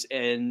rise.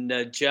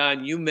 And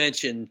John, you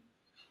mentioned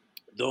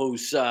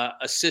those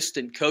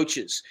assistant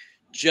coaches.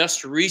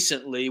 Just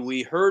recently,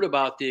 we heard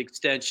about the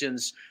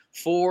extensions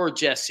for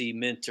Jesse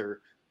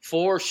Minter,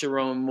 for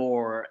Sharon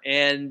Moore,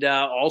 and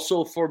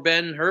also for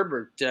Ben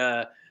Herbert,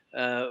 the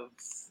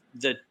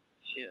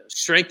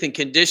strength and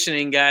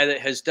conditioning guy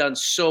that has done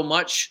so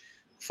much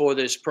for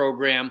this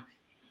program.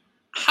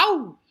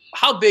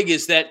 How big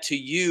is that to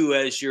you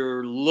as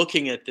you're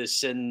looking at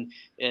this and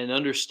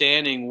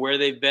understanding where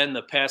they've been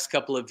the past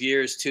couple of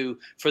years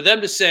for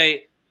them to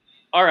say,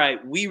 all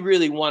right, we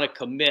really want to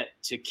commit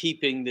to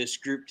keeping this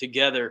group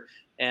together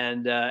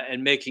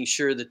and making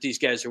sure that these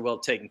guys are well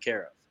taken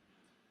care of?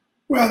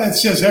 Well, that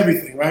says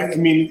everything, right? I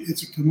mean,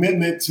 it's a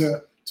commitment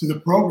to the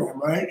program,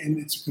 right? And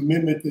it's a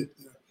commitment that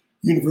the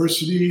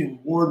university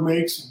and Ward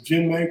makes and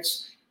Jim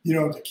makes,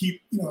 to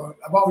keep,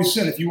 I've always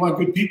said, if you want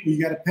good people,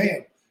 you got to pay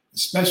them,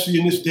 especially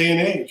in this day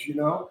and age,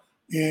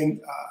 and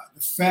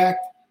the fact,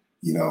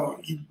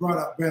 you brought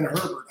up Ben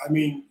Herbert. I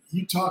mean,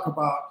 you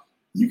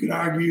could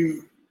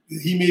argue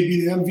that he may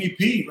be the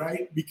MVP,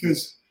 right?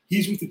 Because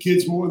he's with the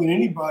kids more than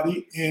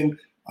anybody. And,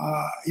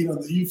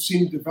 you've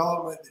seen the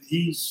development that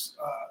he's,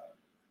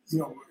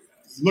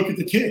 look at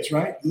the kids,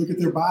 right? Look at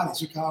their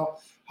bodies, look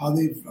how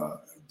they've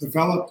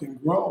developed and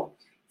grown.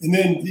 And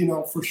then,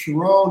 for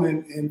Sharon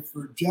and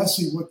for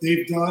Jesse, what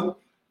they've done,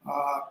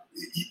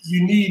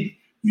 you need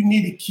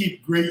to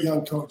keep great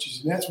young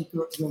coaches, and that's what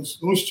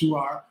those two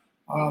are.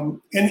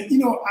 And in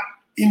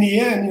the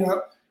end,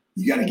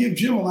 you got to give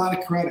Jim a lot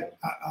of credit.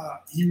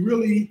 He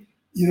really,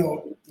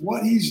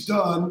 what he's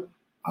done.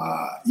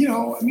 I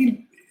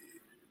mean,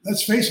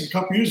 let's face it. A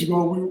couple years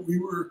ago, we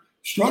were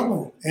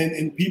struggling,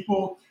 and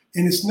people,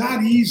 and it's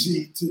not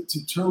easy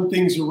to turn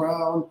things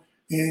around,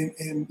 and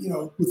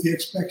with the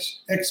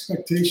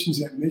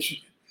expectations at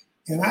Michigan.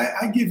 And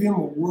I give him a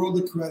world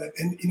of credit.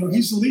 And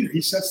he's the leader.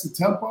 He sets the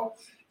tempo.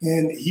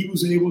 And he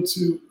was able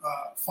to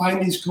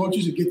find these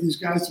coaches and get these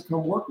guys to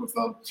come work with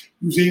them.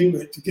 He was able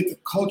to get the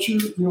culture,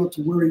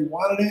 to where he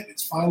wanted it.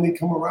 It's finally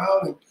come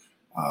around, and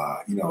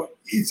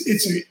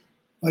it's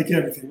like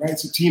everything, right?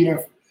 It's a team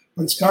effort,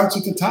 but it starts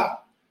at the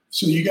top.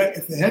 So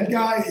if the head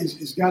guy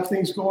is got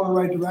things going in the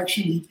right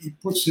direction, he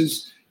puts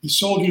his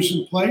soldiers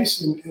in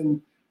place,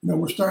 and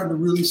we're starting to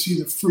really see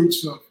the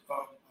fruits of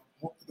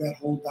that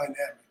whole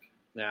dynamic.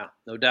 Yeah,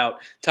 no doubt.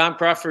 Tom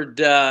Crawford,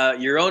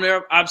 your own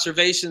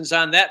observations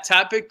on that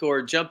topic,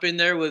 or jump in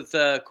there with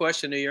a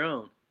question of your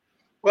own?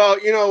 Well,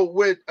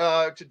 with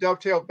to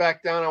dovetail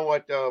back down on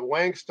what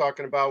Wang's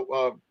talking about,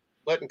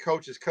 letting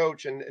coaches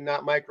coach and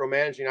not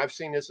micromanaging. I've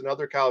seen this in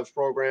other college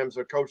programs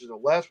where coaches are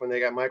less when they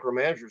got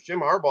micromanagers. Jim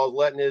Harbaugh is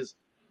letting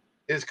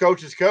his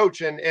coaches coach,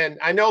 and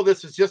I know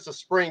this is just a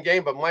spring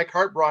game, but Mike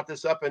Hart brought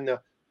this up in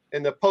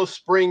the post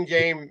spring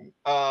game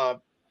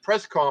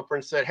press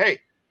conference. Said, hey,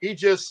 he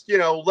just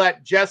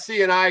let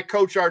Jesse and I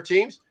coach our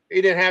teams.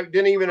 He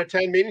didn't even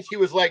attend meetings. He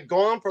was like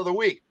gone for the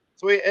week.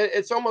 So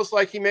it's almost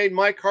like he made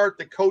Mike Hart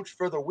the coach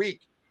for the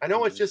week. I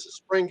know it's just a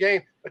spring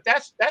game, but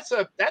that's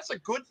a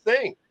good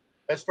thing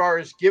as far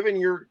as giving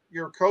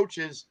your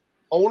coaches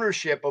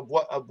ownership of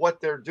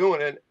what they're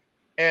doing.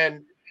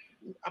 And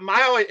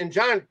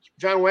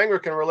John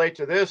Wangler can relate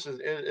to this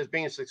as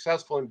being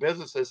successful in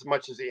business as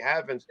much as he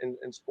have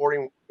in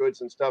sporting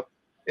goods and stuff,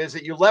 is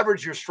that you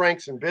leverage your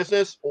strengths in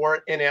business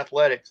or in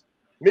athletics.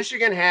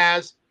 Michigan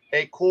has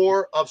a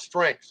core of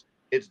strengths.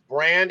 Its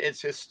brand,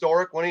 its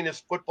historic,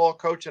 winningest football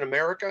coach in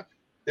America,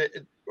 the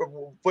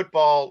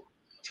football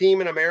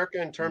team in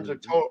America in terms of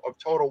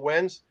total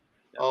wins.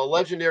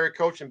 Legendary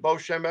coach in Bo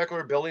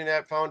Schembechler building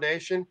that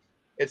foundation.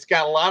 It's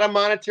got a lot of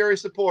monetary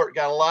support,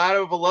 got a lot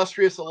of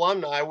illustrious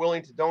alumni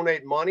willing to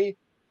donate money.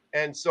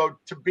 And so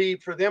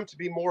for them to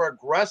be more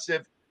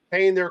aggressive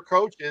paying their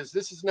coaches,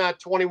 this is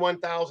not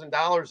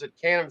 $21,000 that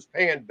Canham's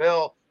paying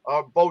Bo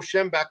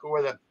Schembechler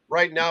with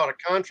right now a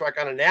contract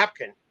on a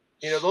napkin.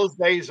 Those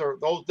days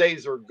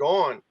are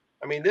gone.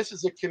 I mean, this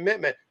is a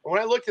commitment. And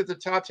when I looked at the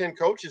top 10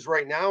 coaches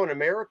right now in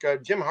America,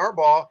 Jim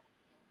Harbaugh,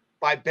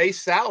 by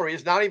base salary,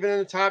 is not even in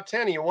the top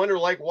 10. And you wonder,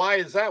 why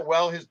is that?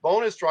 Well, his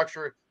bonus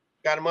structure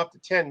got him up to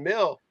 $10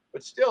 million.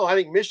 But still, I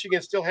think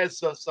Michigan still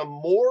has some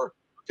more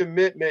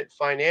commitment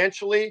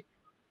financially.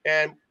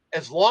 And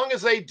as long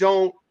as they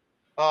don't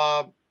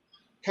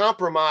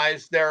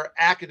compromise their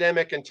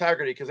academic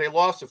integrity, because they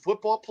lost a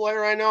football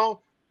player I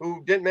know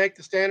who didn't make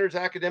the standards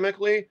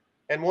academically,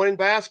 and one in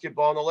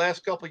basketball in the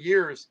last couple of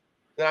years,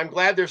 that I'm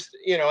glad there's,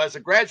 as a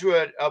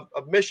graduate of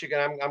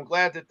Michigan, I'm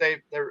glad that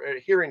they're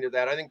adhering to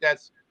that. I think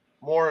that's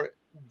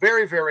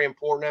very, very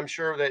important. I'm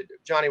sure that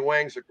Johnny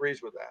Wangs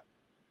agrees with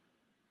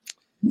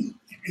that.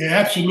 Yeah,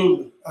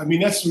 absolutely. I mean,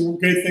 that's the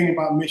great thing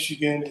about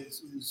Michigan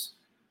is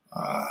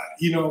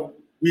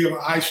we have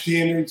high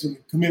standards and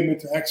commitment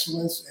to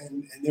excellence,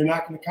 and they're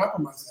not going to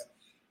compromise that.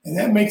 And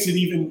that makes it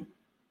even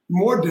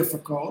more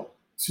difficult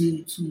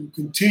to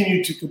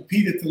continue to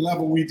compete at the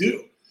level we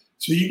do.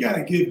 So you got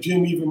to give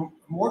Jim even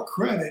more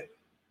credit.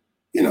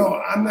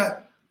 I'm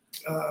not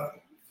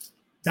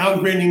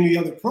downgrading the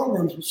other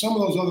programs, but some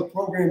of those other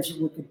programs that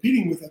we're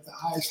competing with at the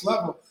highest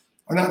level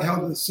are not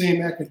held to the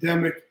same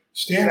academic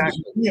standards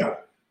as we are.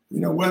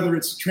 Whether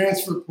it's the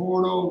transfer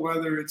portal,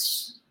 whether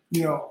it's, a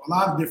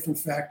lot of different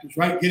factors,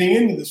 right? Getting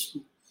into the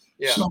school.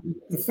 Yeah. So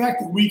the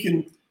fact that we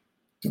can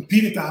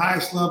compete at the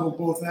highest level,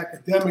 both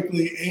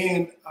academically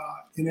and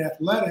in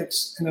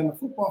athletics and on the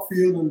football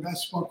field and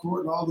basketball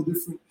court and all the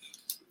different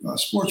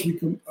sports we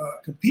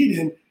compete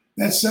in,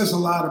 that says a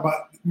lot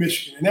about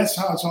Michigan. And that's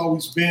how it's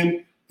always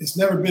been. It's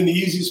never been the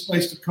easiest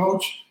place to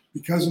coach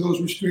because of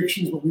those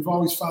restrictions, but we've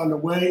always found a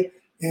way.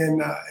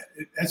 And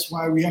that's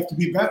why we have to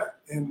be better.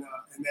 And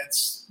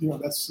that's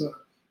one of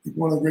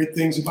the great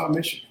things about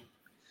Michigan.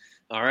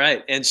 All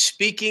right. And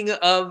speaking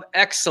of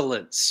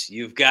excellence,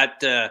 you've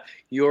got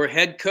your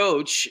head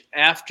coach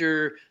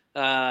after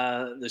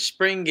the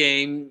spring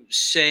game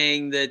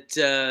saying that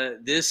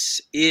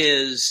this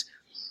is,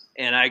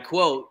 and I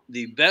quote,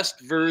 the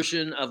best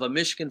version of a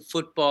Michigan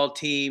football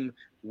team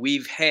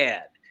we've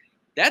had.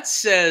 That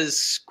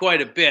says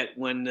quite a bit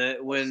when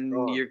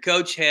your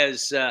coach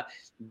has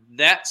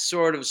that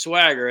sort of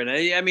swagger. And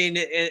I mean,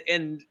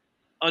 and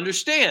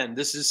understand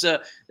this is a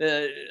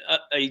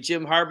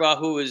Jim Harbaugh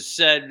who has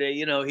said,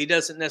 he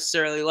doesn't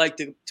necessarily like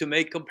to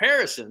make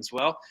comparisons.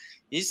 Well,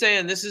 he's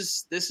saying this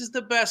is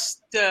the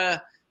best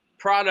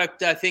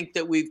product I think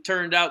that we've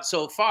turned out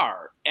so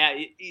far.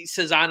 He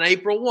says on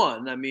April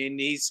 1. I mean,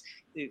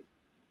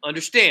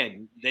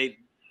 understand they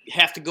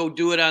have to go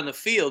do it on the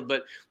field.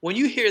 But when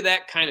you hear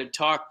that kind of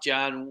talk,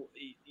 John,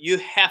 you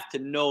have to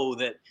know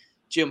that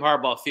Jim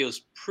Harbaugh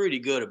feels pretty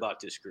good about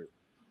this group.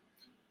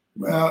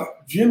 Well,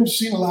 Jim's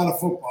seen a lot of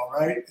football,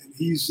 right? And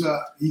he's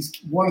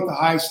won at the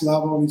highest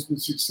level, and he's been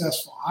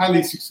successful,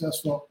 highly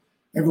successful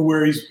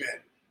everywhere he's been.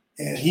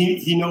 And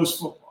he knows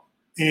football.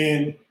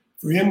 And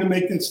for him to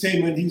make that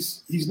statement,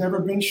 he's never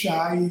been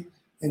shy,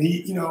 and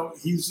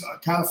he's a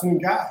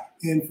confident guy.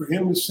 And for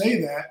him to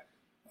say that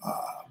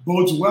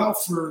bodes well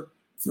for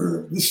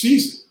the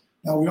season.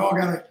 Now we all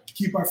got to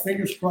keep our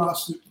fingers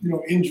crossed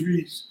that,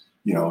 injuries,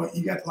 you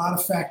got a lot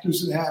of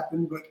factors that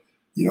happen, but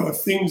if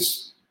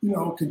things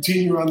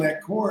continue on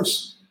that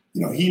course,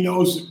 he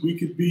knows that we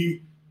could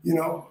be,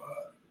 a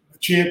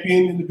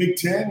champion in the Big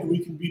Ten, and we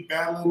can be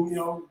battling,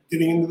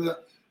 getting into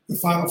the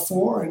Final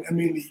Four. And I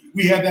mean,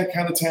 we have that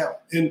kind of talent.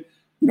 And,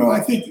 I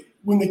think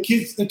when the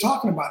kids, they're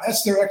talking about,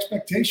 that's their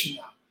expectation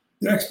now.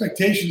 Their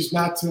expectation is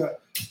not to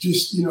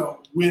just,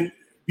 win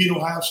beat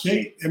Ohio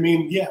State. I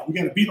mean, yeah, we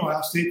got to beat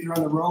Ohio State. They're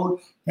on the road.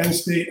 Penn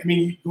State. I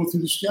mean, you go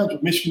through the schedule.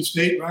 Michigan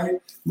State,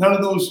 right? None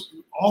of those.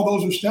 All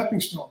those are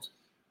stepping stones.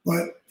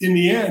 But in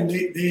the end,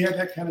 they have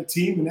that kind of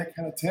team and that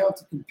kind of talent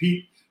to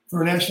compete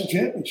for a national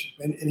championship.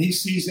 And he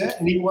sees that,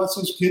 and he wants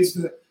those kids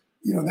to,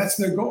 that's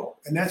their goal.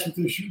 And that's what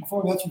they're shooting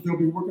for. And that's what they'll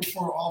be working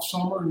for all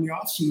summer in the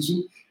off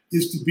season,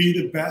 is to be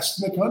the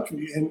best in the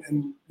country.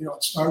 And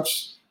it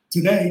starts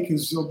today,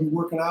 because they'll be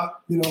working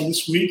out,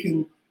 this week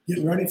and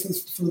getting ready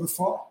for the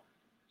fall.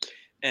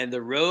 And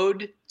the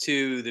road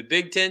to the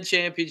Big Ten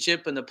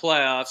championship and the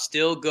playoffs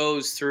still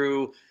goes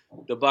through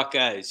the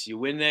Buckeyes. You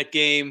win that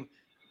game,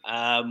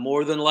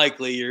 more than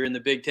likely you're in the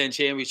Big Ten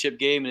championship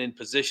game and in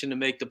position to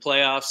make the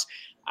playoffs.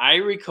 I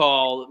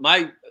recall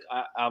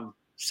I'll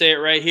say it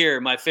right here,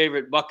 my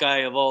favorite Buckeye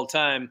of all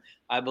time,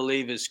 I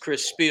believe, is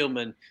Chris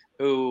Spielman,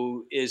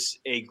 who is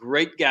a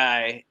great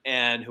guy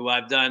and who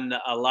I've done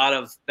a lot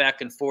of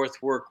back and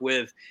forth work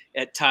with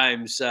at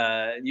times.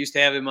 Used to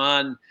have him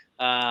on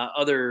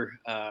other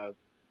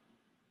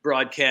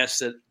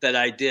broadcasts that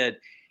I did.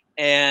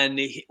 And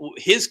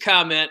his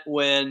comment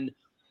when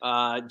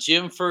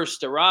Jim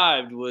first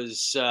arrived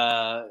was,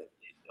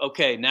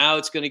 okay, now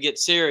it's going to get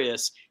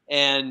serious.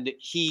 And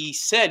he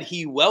said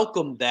he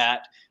welcomed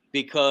that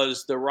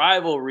because the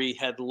rivalry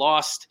had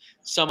lost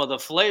some of the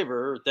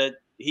flavor that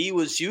he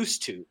was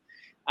used to.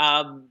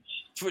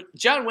 For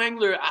John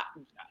Wangler,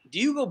 do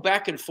you go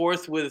back and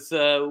forth with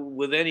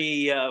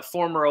any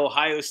former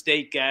Ohio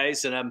State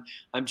guys? And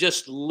I'm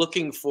just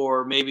looking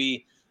for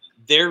maybe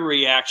their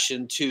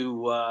reaction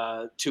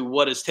to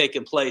what has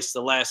taken place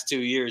the last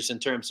 2 years in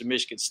terms of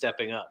Michigan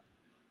stepping up.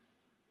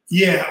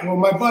 Yeah, well,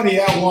 my buddy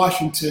Al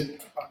Washington,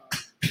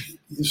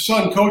 his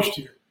son coached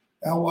here,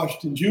 Al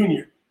Washington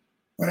Jr.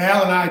 But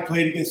Al and I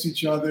played against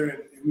each other,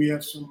 and we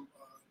have some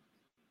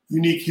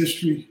unique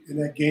history in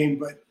that game.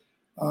 But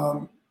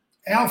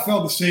Al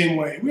felt the same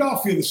way. We all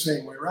feel the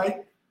same way,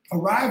 right? A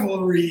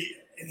rivalry,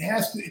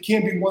 it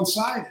can't be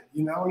one-sided,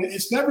 and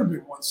it's never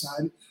been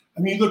one-sided. I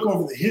mean, you look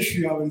over the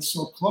history of it, it's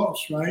so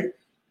close, right?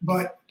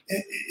 But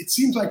it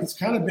seems like it's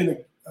kind of been a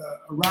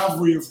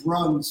rivalry of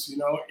runs,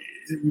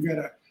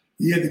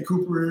 you had the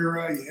Cooper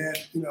era, you had,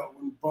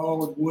 when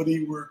Bo and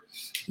Woody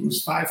it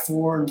was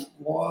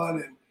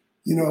 5-4-1, and,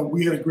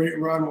 we had a great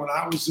run when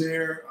I was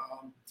there.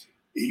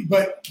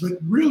 But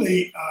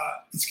really,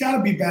 it's got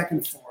to be back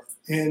and forth.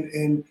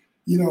 And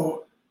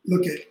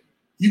look at,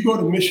 you go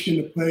to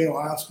Michigan to play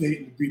Ohio State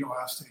and to beat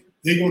Ohio State.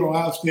 They go to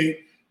Ohio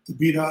State to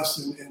beat us,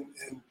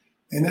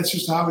 and that's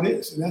just how it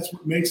is. And that's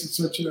what makes it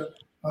such a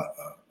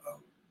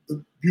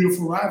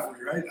beautiful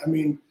rivalry, right? I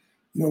mean,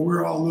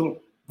 we're all a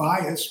little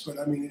biased, but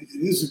I mean, it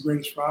is the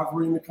greatest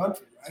rivalry in the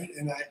country, right?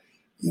 And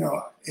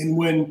and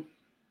when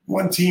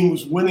one team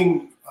was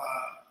winning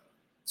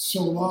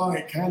so long,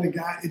 it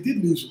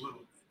did lose a little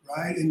bit,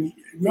 right? And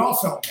we all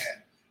felt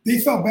bad. They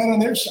felt bad on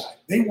their side.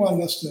 They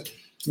wanted us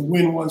to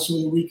win one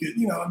so that we could,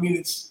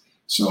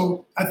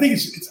 so I think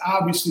it's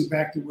obviously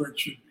back to where it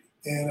should be.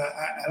 And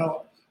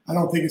I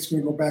don't think it's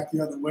going to go back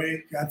the other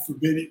way. God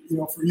forbid it,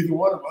 for either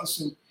one of us.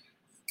 And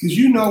because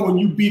when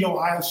you beat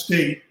Ohio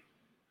State,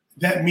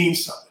 that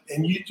means something.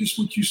 And just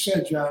what you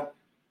said, John,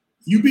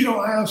 you beat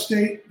Ohio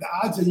State, the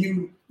odds of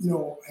you,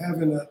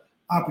 having an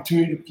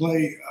opportunity to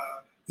play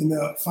in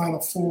the Final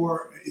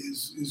Four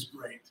is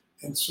great.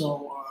 And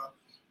so,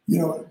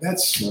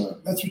 that's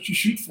what you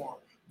shoot for.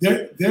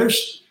 They're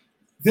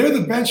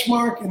the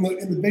benchmark in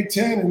the Big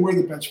Ten, and we're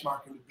the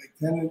benchmark in the Big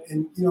Ten.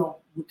 And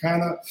we're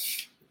kind of,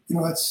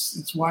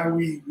 that's why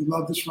we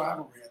love this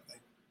rivalry, I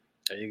think.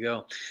 There you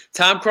go.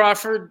 Tom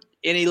Crawford,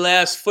 any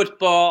last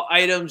football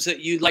items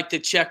that you'd like to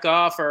check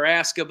off or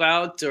ask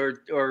about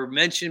or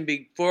mention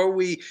before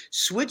we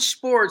switch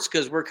sports,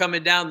 because we're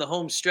coming down the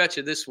home stretch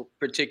of this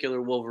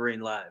particular Wolverine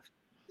Live?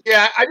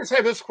 Yeah, I just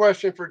have this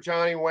question for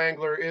Johnny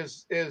Wangler.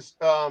 Is his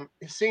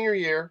senior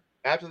year,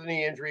 after the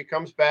knee injury,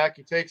 comes back,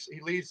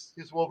 he leads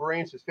his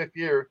Wolverines his 5th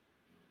year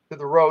to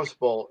the Rose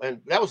Bowl, and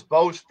that was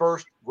Bo's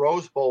first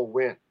Rose Bowl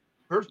win.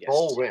 First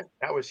bowl win.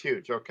 That was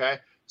huge, okay?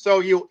 So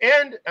you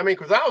end,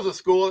 because I was at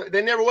school,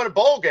 they never won a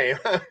bowl game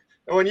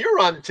when you were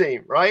on the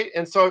team, right?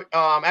 And so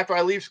after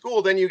I leave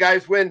school, then you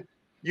guys win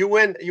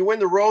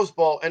the Rose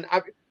Bowl. And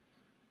I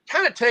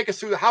kind of take us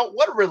through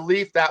what a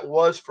relief that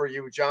was for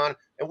you, John,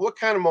 and what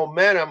kind of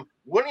momentum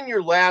winning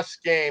your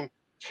last game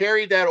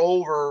carried that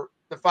over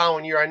the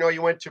following year. I know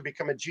you went to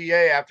become a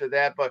GA after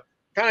that, but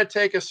kind of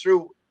take us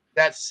through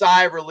that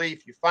sigh of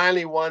relief. You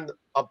finally won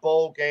a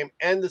bowl game,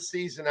 end the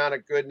season on a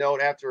good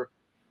note after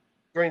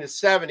during the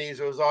 70s,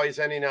 it was always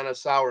ending on a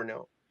sour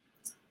note.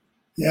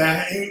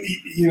 Yeah,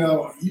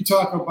 you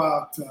talk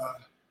about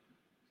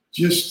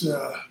just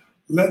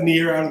letting the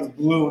air out of the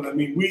balloon. I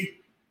mean,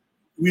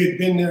 we had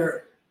been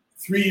there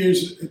 3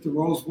 years at the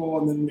Rose Bowl,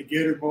 and then the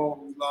Gator Bowl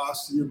we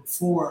lost the year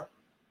before.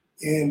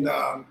 And,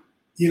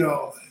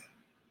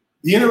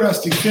 the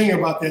interesting thing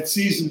about that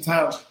season,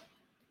 Tom,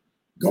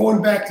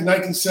 going back to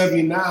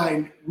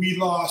 1979, we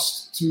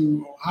lost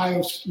to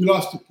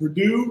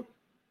Purdue,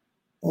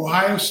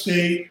 Ohio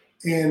State,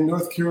 and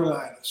North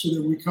Carolina. So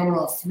that we're coming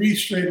off 3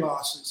 straight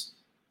losses.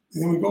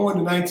 And then we go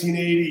into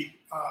 1980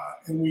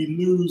 and we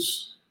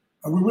lose.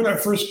 We win our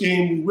first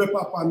game. We whip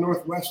up on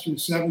Northwestern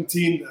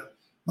 17 to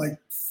like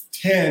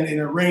 10 in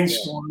a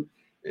rainstorm.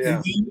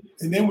 Yeah.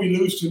 And then we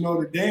lose to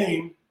Notre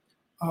Dame,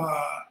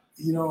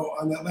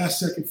 on that last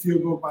second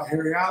field goal by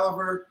Harry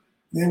Oliver.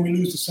 And then we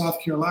lose to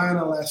South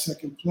Carolina, last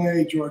second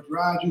play, George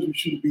Rogers. We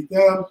should have beat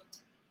them.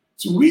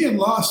 So we had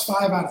lost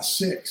 5 out of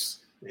 6.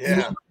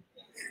 Yeah. And,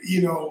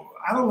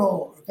 I don't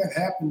know if that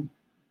happened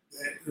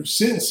or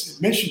since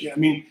in Michigan. I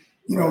mean,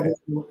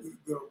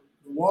 the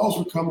walls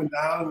were coming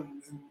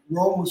down and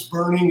Rome was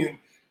burning, and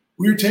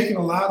we were taking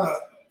a lot of.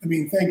 I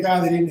mean, thank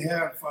God they didn't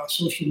have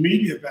social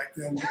media back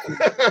then.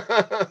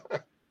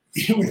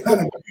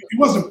 It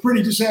wasn't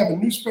pretty just having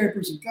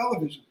newspapers and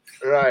television.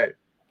 Right.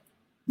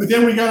 But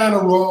then we got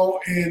on a roll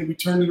and we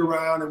turned it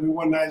around and we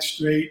won 9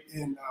 straight.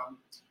 And,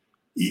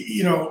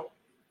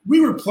 we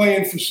were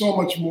playing for so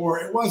much more.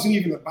 It wasn't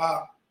even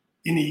about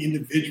any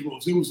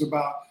individuals. It was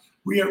about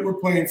we're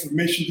playing for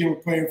Michigan. We're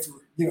playing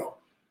for,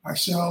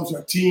 ourselves,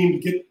 our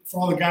team, for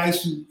all the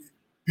guys who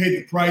paid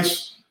the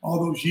price all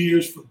those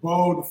years for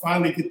Bo to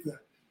finally get the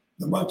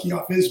monkey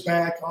off his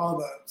back, all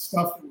the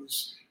stuff that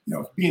was,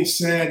 being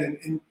said.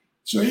 And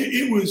so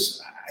it was,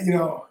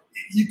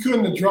 you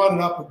couldn't have drawn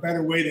it up a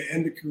better way to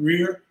end a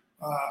career.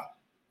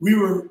 We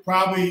were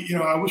probably,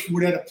 I wish we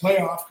would have had a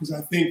playoff, because I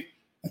think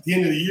at the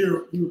end of the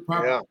year, we were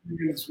probably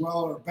doing as well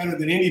or better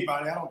than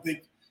anybody. I don't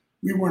think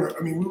we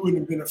wouldn't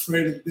have been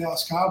afraid of the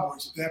Dallas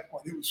Cowboys at that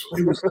point. It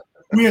was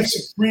we had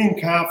supreme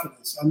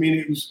confidence. I mean,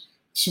 it was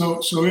so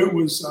it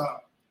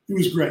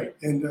was great.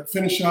 And to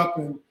finish up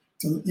and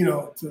to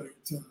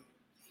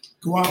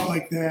go out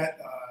like that,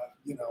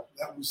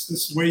 this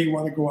is the way you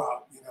want to go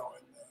out, and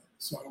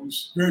so I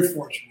was very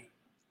fortunate.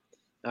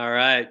 All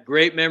right.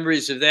 Great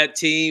memories of that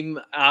team,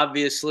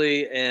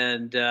 obviously,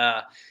 and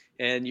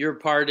your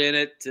part in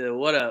it.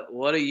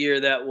 What a year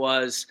that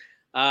was.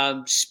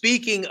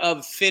 Speaking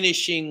of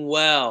finishing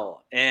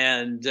well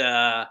and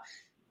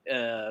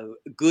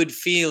good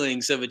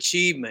feelings of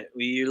achievement,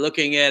 you're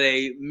looking at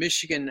a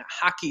Michigan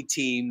hockey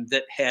team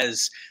that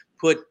has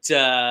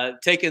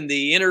taken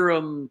the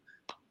interim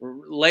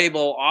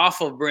label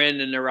off of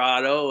Brandon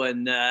Naurato,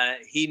 and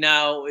he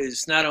now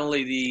is not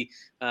only the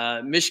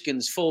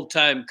Michigan's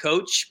full-time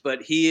coach,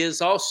 but he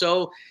is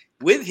also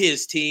with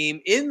his team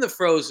in the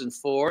Frozen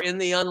Four in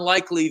the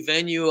unlikely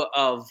venue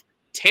of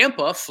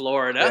Tampa,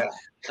 Florida,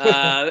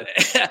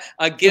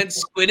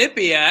 against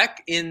Quinnipiac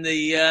in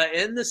the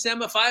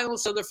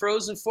semifinals of the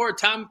Frozen Four.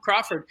 Tom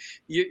Crawford,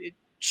 you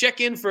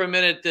check in for a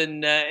minute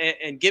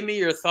and give me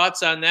your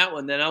thoughts on that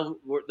one. Then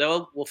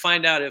we'll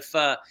find out if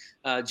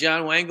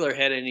John Wangler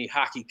had any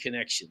hockey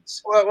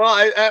connections. Well,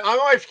 I'm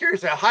always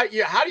curious. How do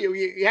you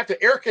have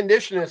to air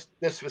condition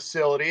this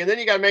facility, and then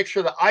you got to make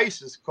sure the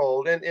ice is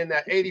cold in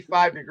that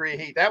 85-degree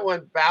heat. That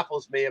one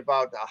baffles me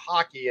about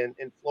hockey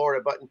in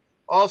Florida. But in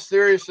all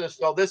seriousness,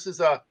 though, this is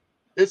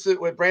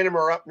with Brandon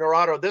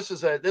Naurato. This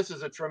is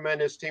a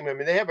tremendous team. I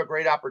mean, they have a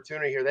great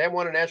opportunity here. They haven't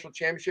won a national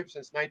championship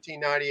since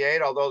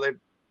 1998, although they've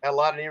had a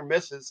lot of near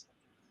misses.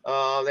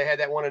 They had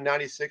that one in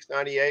 96,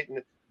 98.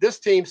 And this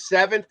team,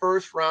 7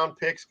 first-round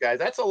picks, guys.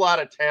 That's a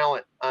lot of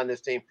talent on this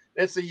team.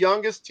 And it's the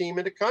youngest team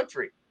in the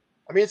country.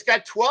 I mean, it's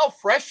got 12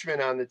 freshmen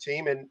on the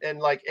team, and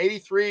like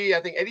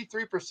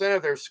 83%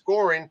 of their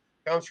scoring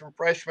comes from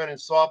freshmen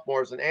and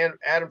sophomores. And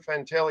Adam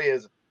Fantilli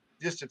is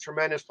just a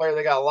tremendous player.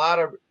 They got a lot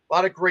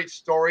of great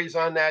stories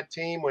on that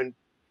team. When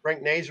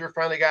Frank Nazar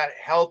finally got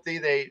healthy,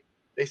 they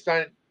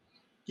started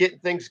getting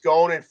things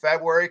going in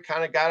February,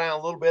 kind of got on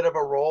a little bit of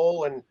a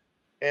roll.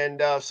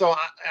 And so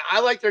I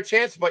like their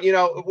chance. But,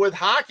 with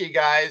hockey,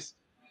 guys,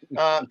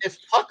 it's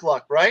puck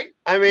luck, right?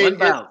 I mean,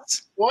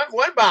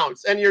 one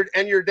bounce and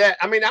you're dead.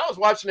 I mean, I was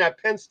watching that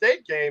Penn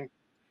State game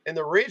in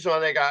the regional,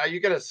 and they go, are you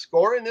going to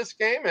score in this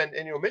game? And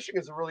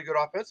Michigan's a really good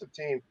offensive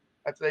team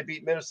after they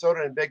beat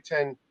Minnesota in Big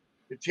Ten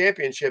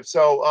championship.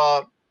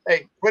 So,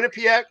 hey,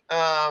 Quinnipiac,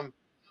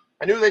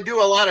 I knew they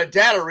do a lot of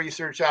data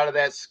research out of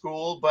that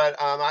school, but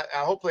I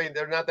hopefully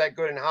they're not that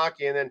good in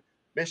hockey. And then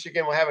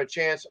Michigan will have a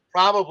chance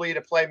probably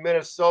to play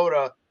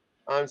Minnesota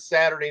on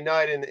Saturday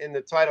night in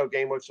the title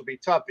game, which will be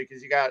tough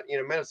because you got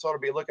Minnesota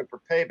be looking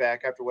for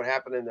payback after what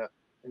happened in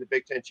the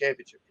Big Ten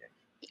championship game.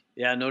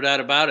 Yeah, no doubt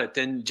about it.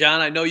 And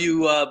John, I know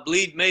you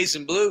bleed maize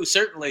and blue,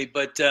 certainly,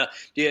 but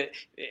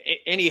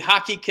any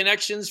hockey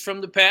connections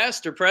from the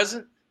past or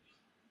present?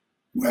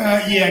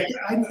 Well, yeah,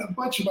 a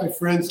bunch of my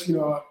friends, we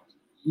were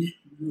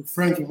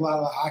friends with a lot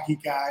of the hockey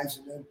guys.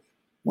 And then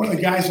one of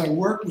the guys I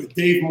worked with,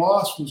 Dave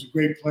Moss, was a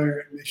great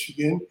player at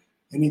Michigan,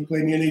 and he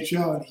played in the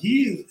NHL. And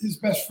his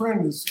best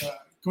friend is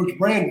Coach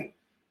Brandon.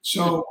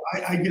 So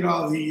I get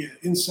all the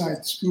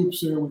inside scoops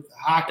there with the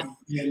hockey.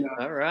 And,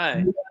 all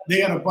right.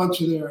 They had a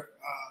bunch of their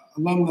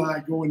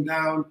alumni going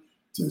down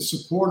to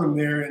support them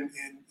there in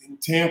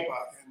Tampa.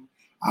 And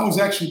I was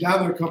actually down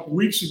there a couple of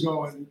weeks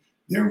ago, and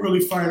they're really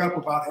fired up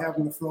about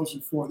having the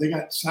Frozen Four. They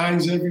got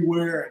signs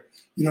everywhere.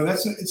 And,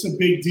 it's a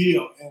big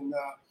deal. And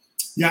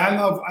I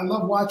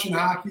love watching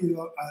hockey.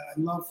 I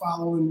love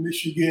following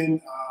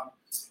Michigan.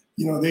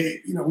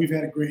 we've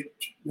had a great,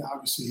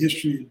 obviously,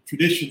 history and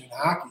tradition in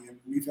hockey. I mean,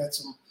 we've had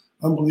some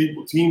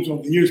unbelievable teams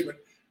over the years, but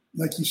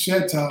like you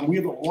said, Tom, we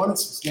haven't won it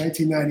since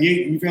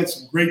 1998, and we've had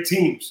some great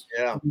teams.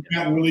 Yeah, we've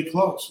gotten really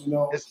close.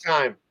 It's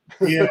time.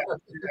 Yeah.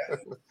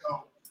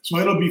 So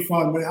it'll be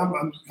fun. But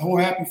I'm so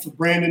happy for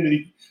Brandon that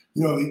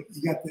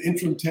he got the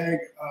interim tag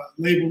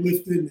label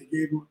lifted, and they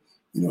gave him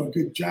a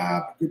good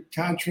job, a good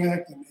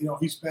contract, and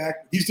he's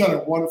back. He's done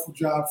a wonderful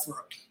job for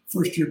a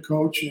first-year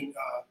coach, and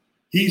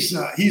he's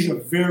a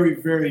very,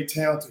 very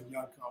talented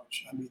young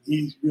coach. I mean,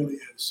 he really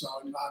is. So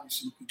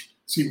obviously you can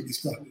see what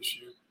he's done this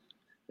year.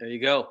 There you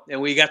go.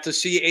 And we got to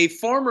see a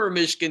former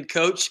Michigan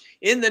coach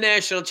in the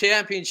national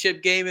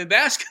championship game in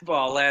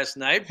basketball last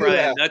night,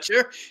 Brian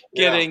Dutcher,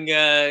 getting,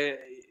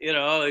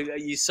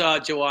 you saw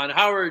Juwan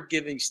Howard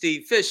giving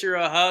Steve Fisher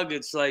a hug.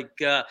 It's like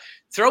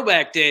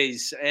throwback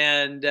days.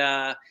 And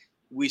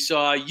we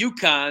saw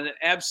UConn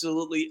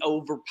absolutely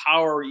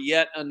overpower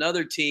yet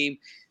another team.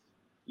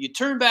 You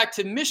turn back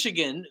to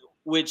Michigan,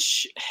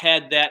 which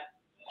had that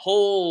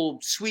whole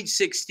Sweet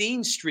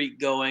 16 streak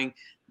going.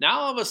 Now,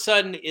 all of a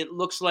sudden, it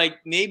looks like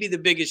maybe the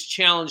biggest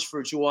challenge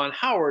for Juwan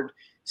Howard,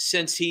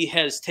 since he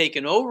has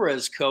taken over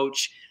as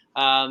coach,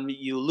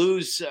 you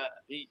lose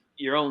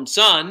your own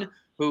son,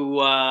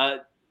 who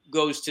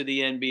goes to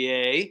the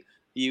NBA.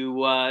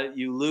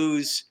 You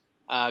lose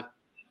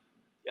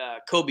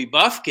Kobe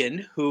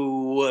Bufkin,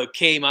 who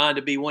came on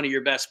to be one of your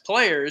best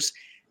players.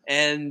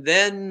 And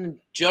then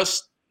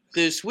just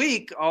this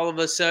week, all of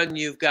a sudden,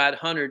 you've got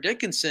Hunter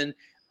Dickinson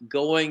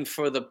going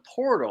for the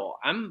portal.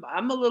 I'm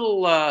a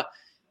little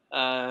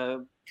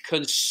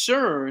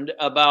concerned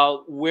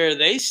about where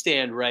they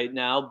stand right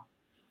now,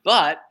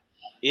 but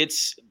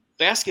it's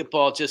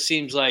basketball just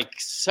seems like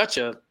such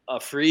a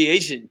free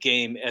agent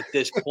game at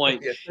this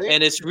point.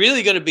 And it's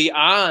really going to be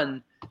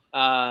on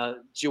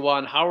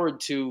Juwan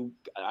Howard to,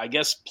 I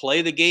guess,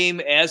 play the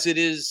game as it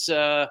is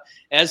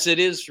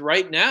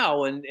right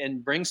now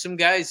and bring some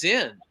guys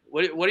in.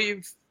 What are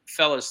you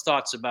fellas'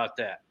 thoughts about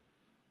that?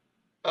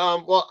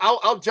 Well,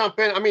 I'll jump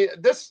in. I mean,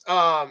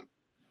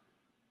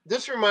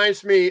 this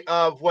reminds me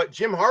of what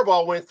Jim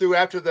Harbaugh went through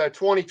after the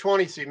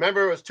 2020 season.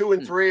 Remember, it was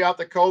 2-3 out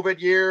the COVID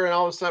year, and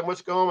all of a sudden,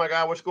 what's going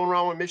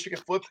on with Michigan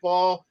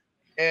football?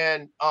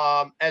 And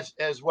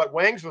as what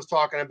Wangs was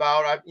talking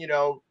about,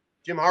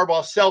 Jim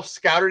Harbaugh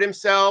self-scouted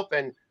himself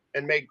and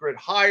made good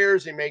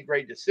hires. He made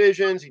great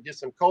decisions. He did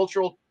some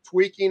cultural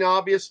tweaking,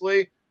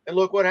 obviously, and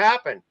look what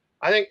happened.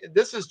 I think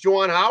this is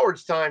Juwan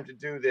Howard's time to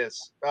do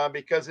this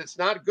because it's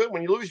not good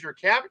when you lose your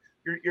captain.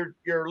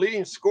 Your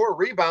leading scorer,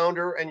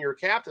 rebounder, and your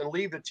captain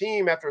leave the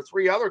team after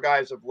 3 other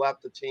guys have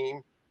left the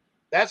team.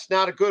 That's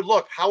not a good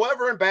look.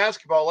 However, in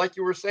basketball, like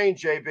you were saying,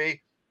 JB,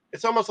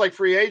 it's almost like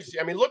free agency.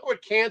 I mean, look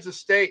what Kansas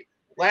State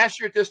last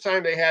year at this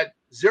time, they had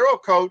 0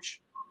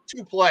 coach,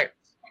 2 players,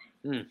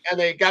 and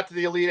they got to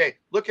the Elite Eight.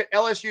 Look at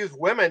LSU's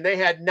women; they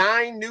had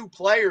 9 new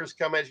players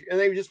come in, and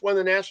they just won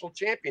the national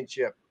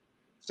championship.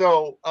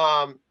 So,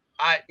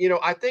 I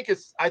think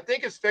it's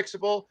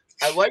fixable.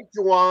 I like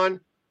Juwan.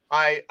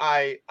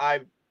 I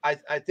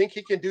think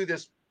he can do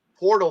this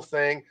portal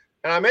thing.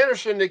 And I'm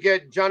interested to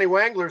get Johnny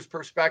Wangler's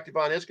perspective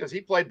on this because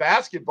he played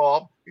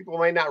basketball. People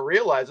may not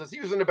realize this.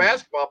 He was in the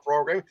basketball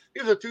program.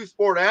 He was a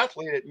 2-sport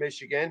athlete at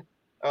Michigan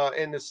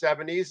in the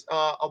 70s.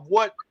 Of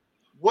what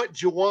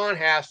Juwan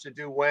has to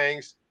do,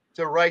 Wangs,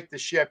 to right the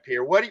ship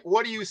here. What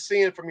are you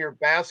seeing from your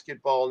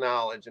basketball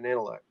knowledge and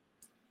intellect?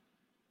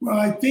 Well,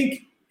 I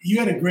think you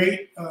had a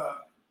great,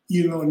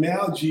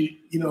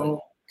 analogy,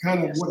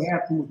 kind of what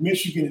happened with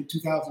Michigan in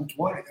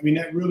 2020. I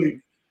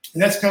mean,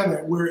 that's kind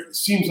of where it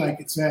seems like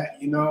it's at,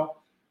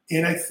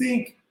 And I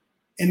think,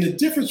 and the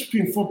difference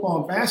between football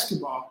and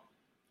basketball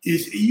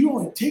is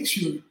it takes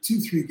you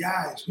 2-3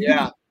 guys.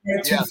 Yeah.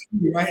 2-3,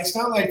 right? It's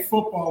not like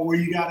football where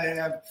you got to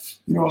have,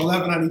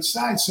 11 on each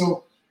side.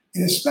 So,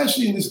 and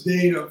especially in this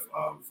day of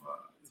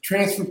the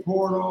transfer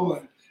portal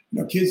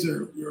and, kids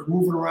are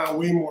moving around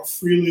way more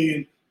freely.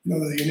 And,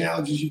 the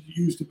analogies you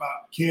used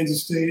about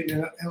Kansas State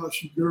and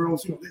LSU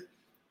girls,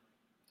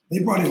 they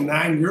brought in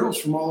 9 girls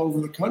from all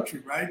over the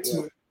country, right?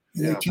 And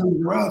they turned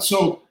it around.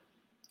 So,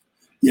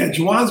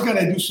 Juwan's got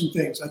to do some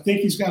things. I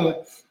think he's got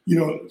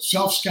to,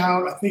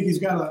 self-scout. I think he's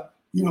got to,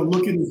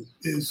 look at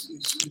his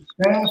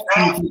staff,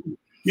 see if he can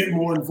get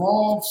more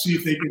involved, see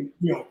if they can,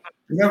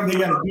 whatever they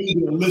got to do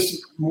to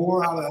elicit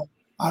more out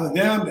of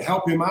them to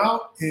help him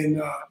out.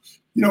 And,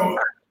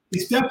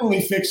 it's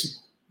definitely fixable.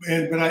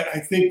 But I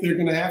think they're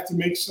going to have to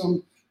make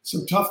some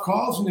tough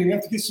calls, and they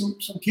have to get some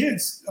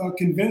kids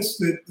convinced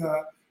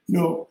that,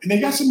 and they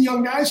got some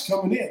young guys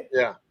coming in.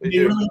 Yeah, they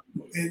do.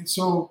 And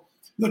so,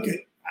 look at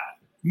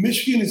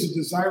Michigan is a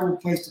desirable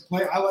place to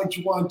play. I like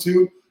Juwan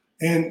too,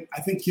 and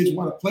I think kids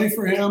want to play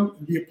for him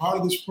and be a part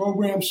of this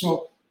program.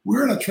 So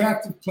we're an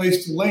attractive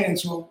place to land.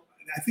 So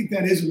I think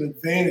that is an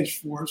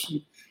advantage for us.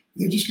 And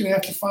they're just going to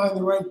have to find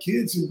the right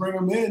kids and bring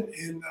them in.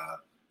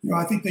 And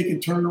I think they can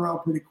turn around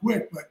pretty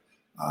quick. But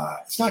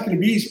it's not going to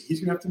be easy. He's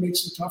going to have to make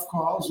some tough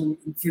calls and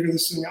figure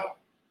this thing out.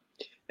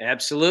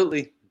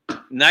 Absolutely.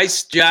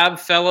 Nice job,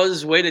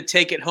 fellas. Way to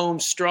take it home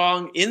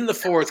strong in the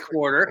fourth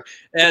quarter,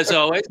 as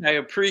always. I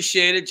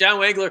appreciate it. John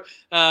Wangler,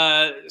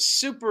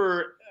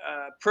 super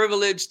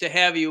privileged to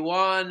have you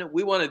on.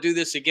 We want to do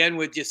this again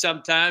with you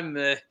sometime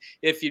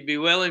if you'd be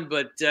willing,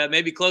 but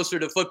maybe closer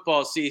to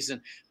football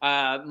season.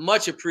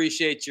 Much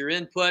appreciate your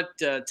input.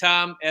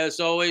 Tom, as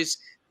always,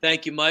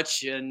 thank you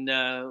much, and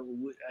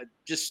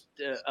just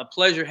a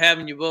pleasure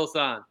having you both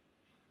on.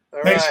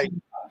 All Thanks. right.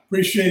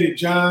 Appreciate it,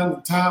 John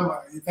and Tom.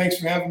 Thanks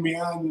for having me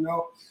on. You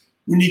know,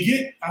 when you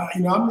get,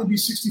 I'm going to be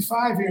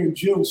 65 here in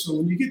June. So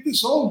when you get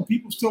this old and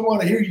people still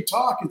want to hear you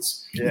talk,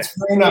 it's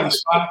very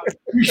nice. I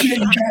appreciate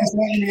you guys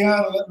letting me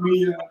on and letting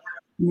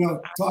me,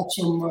 talk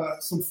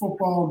some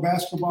football and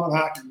basketball and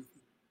hockey.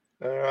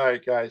 All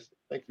right, guys.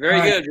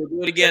 Very good. We'll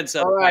do it again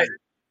sometime. All right.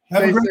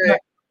 Have a great night.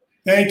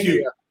 Thank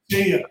you.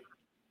 See ya.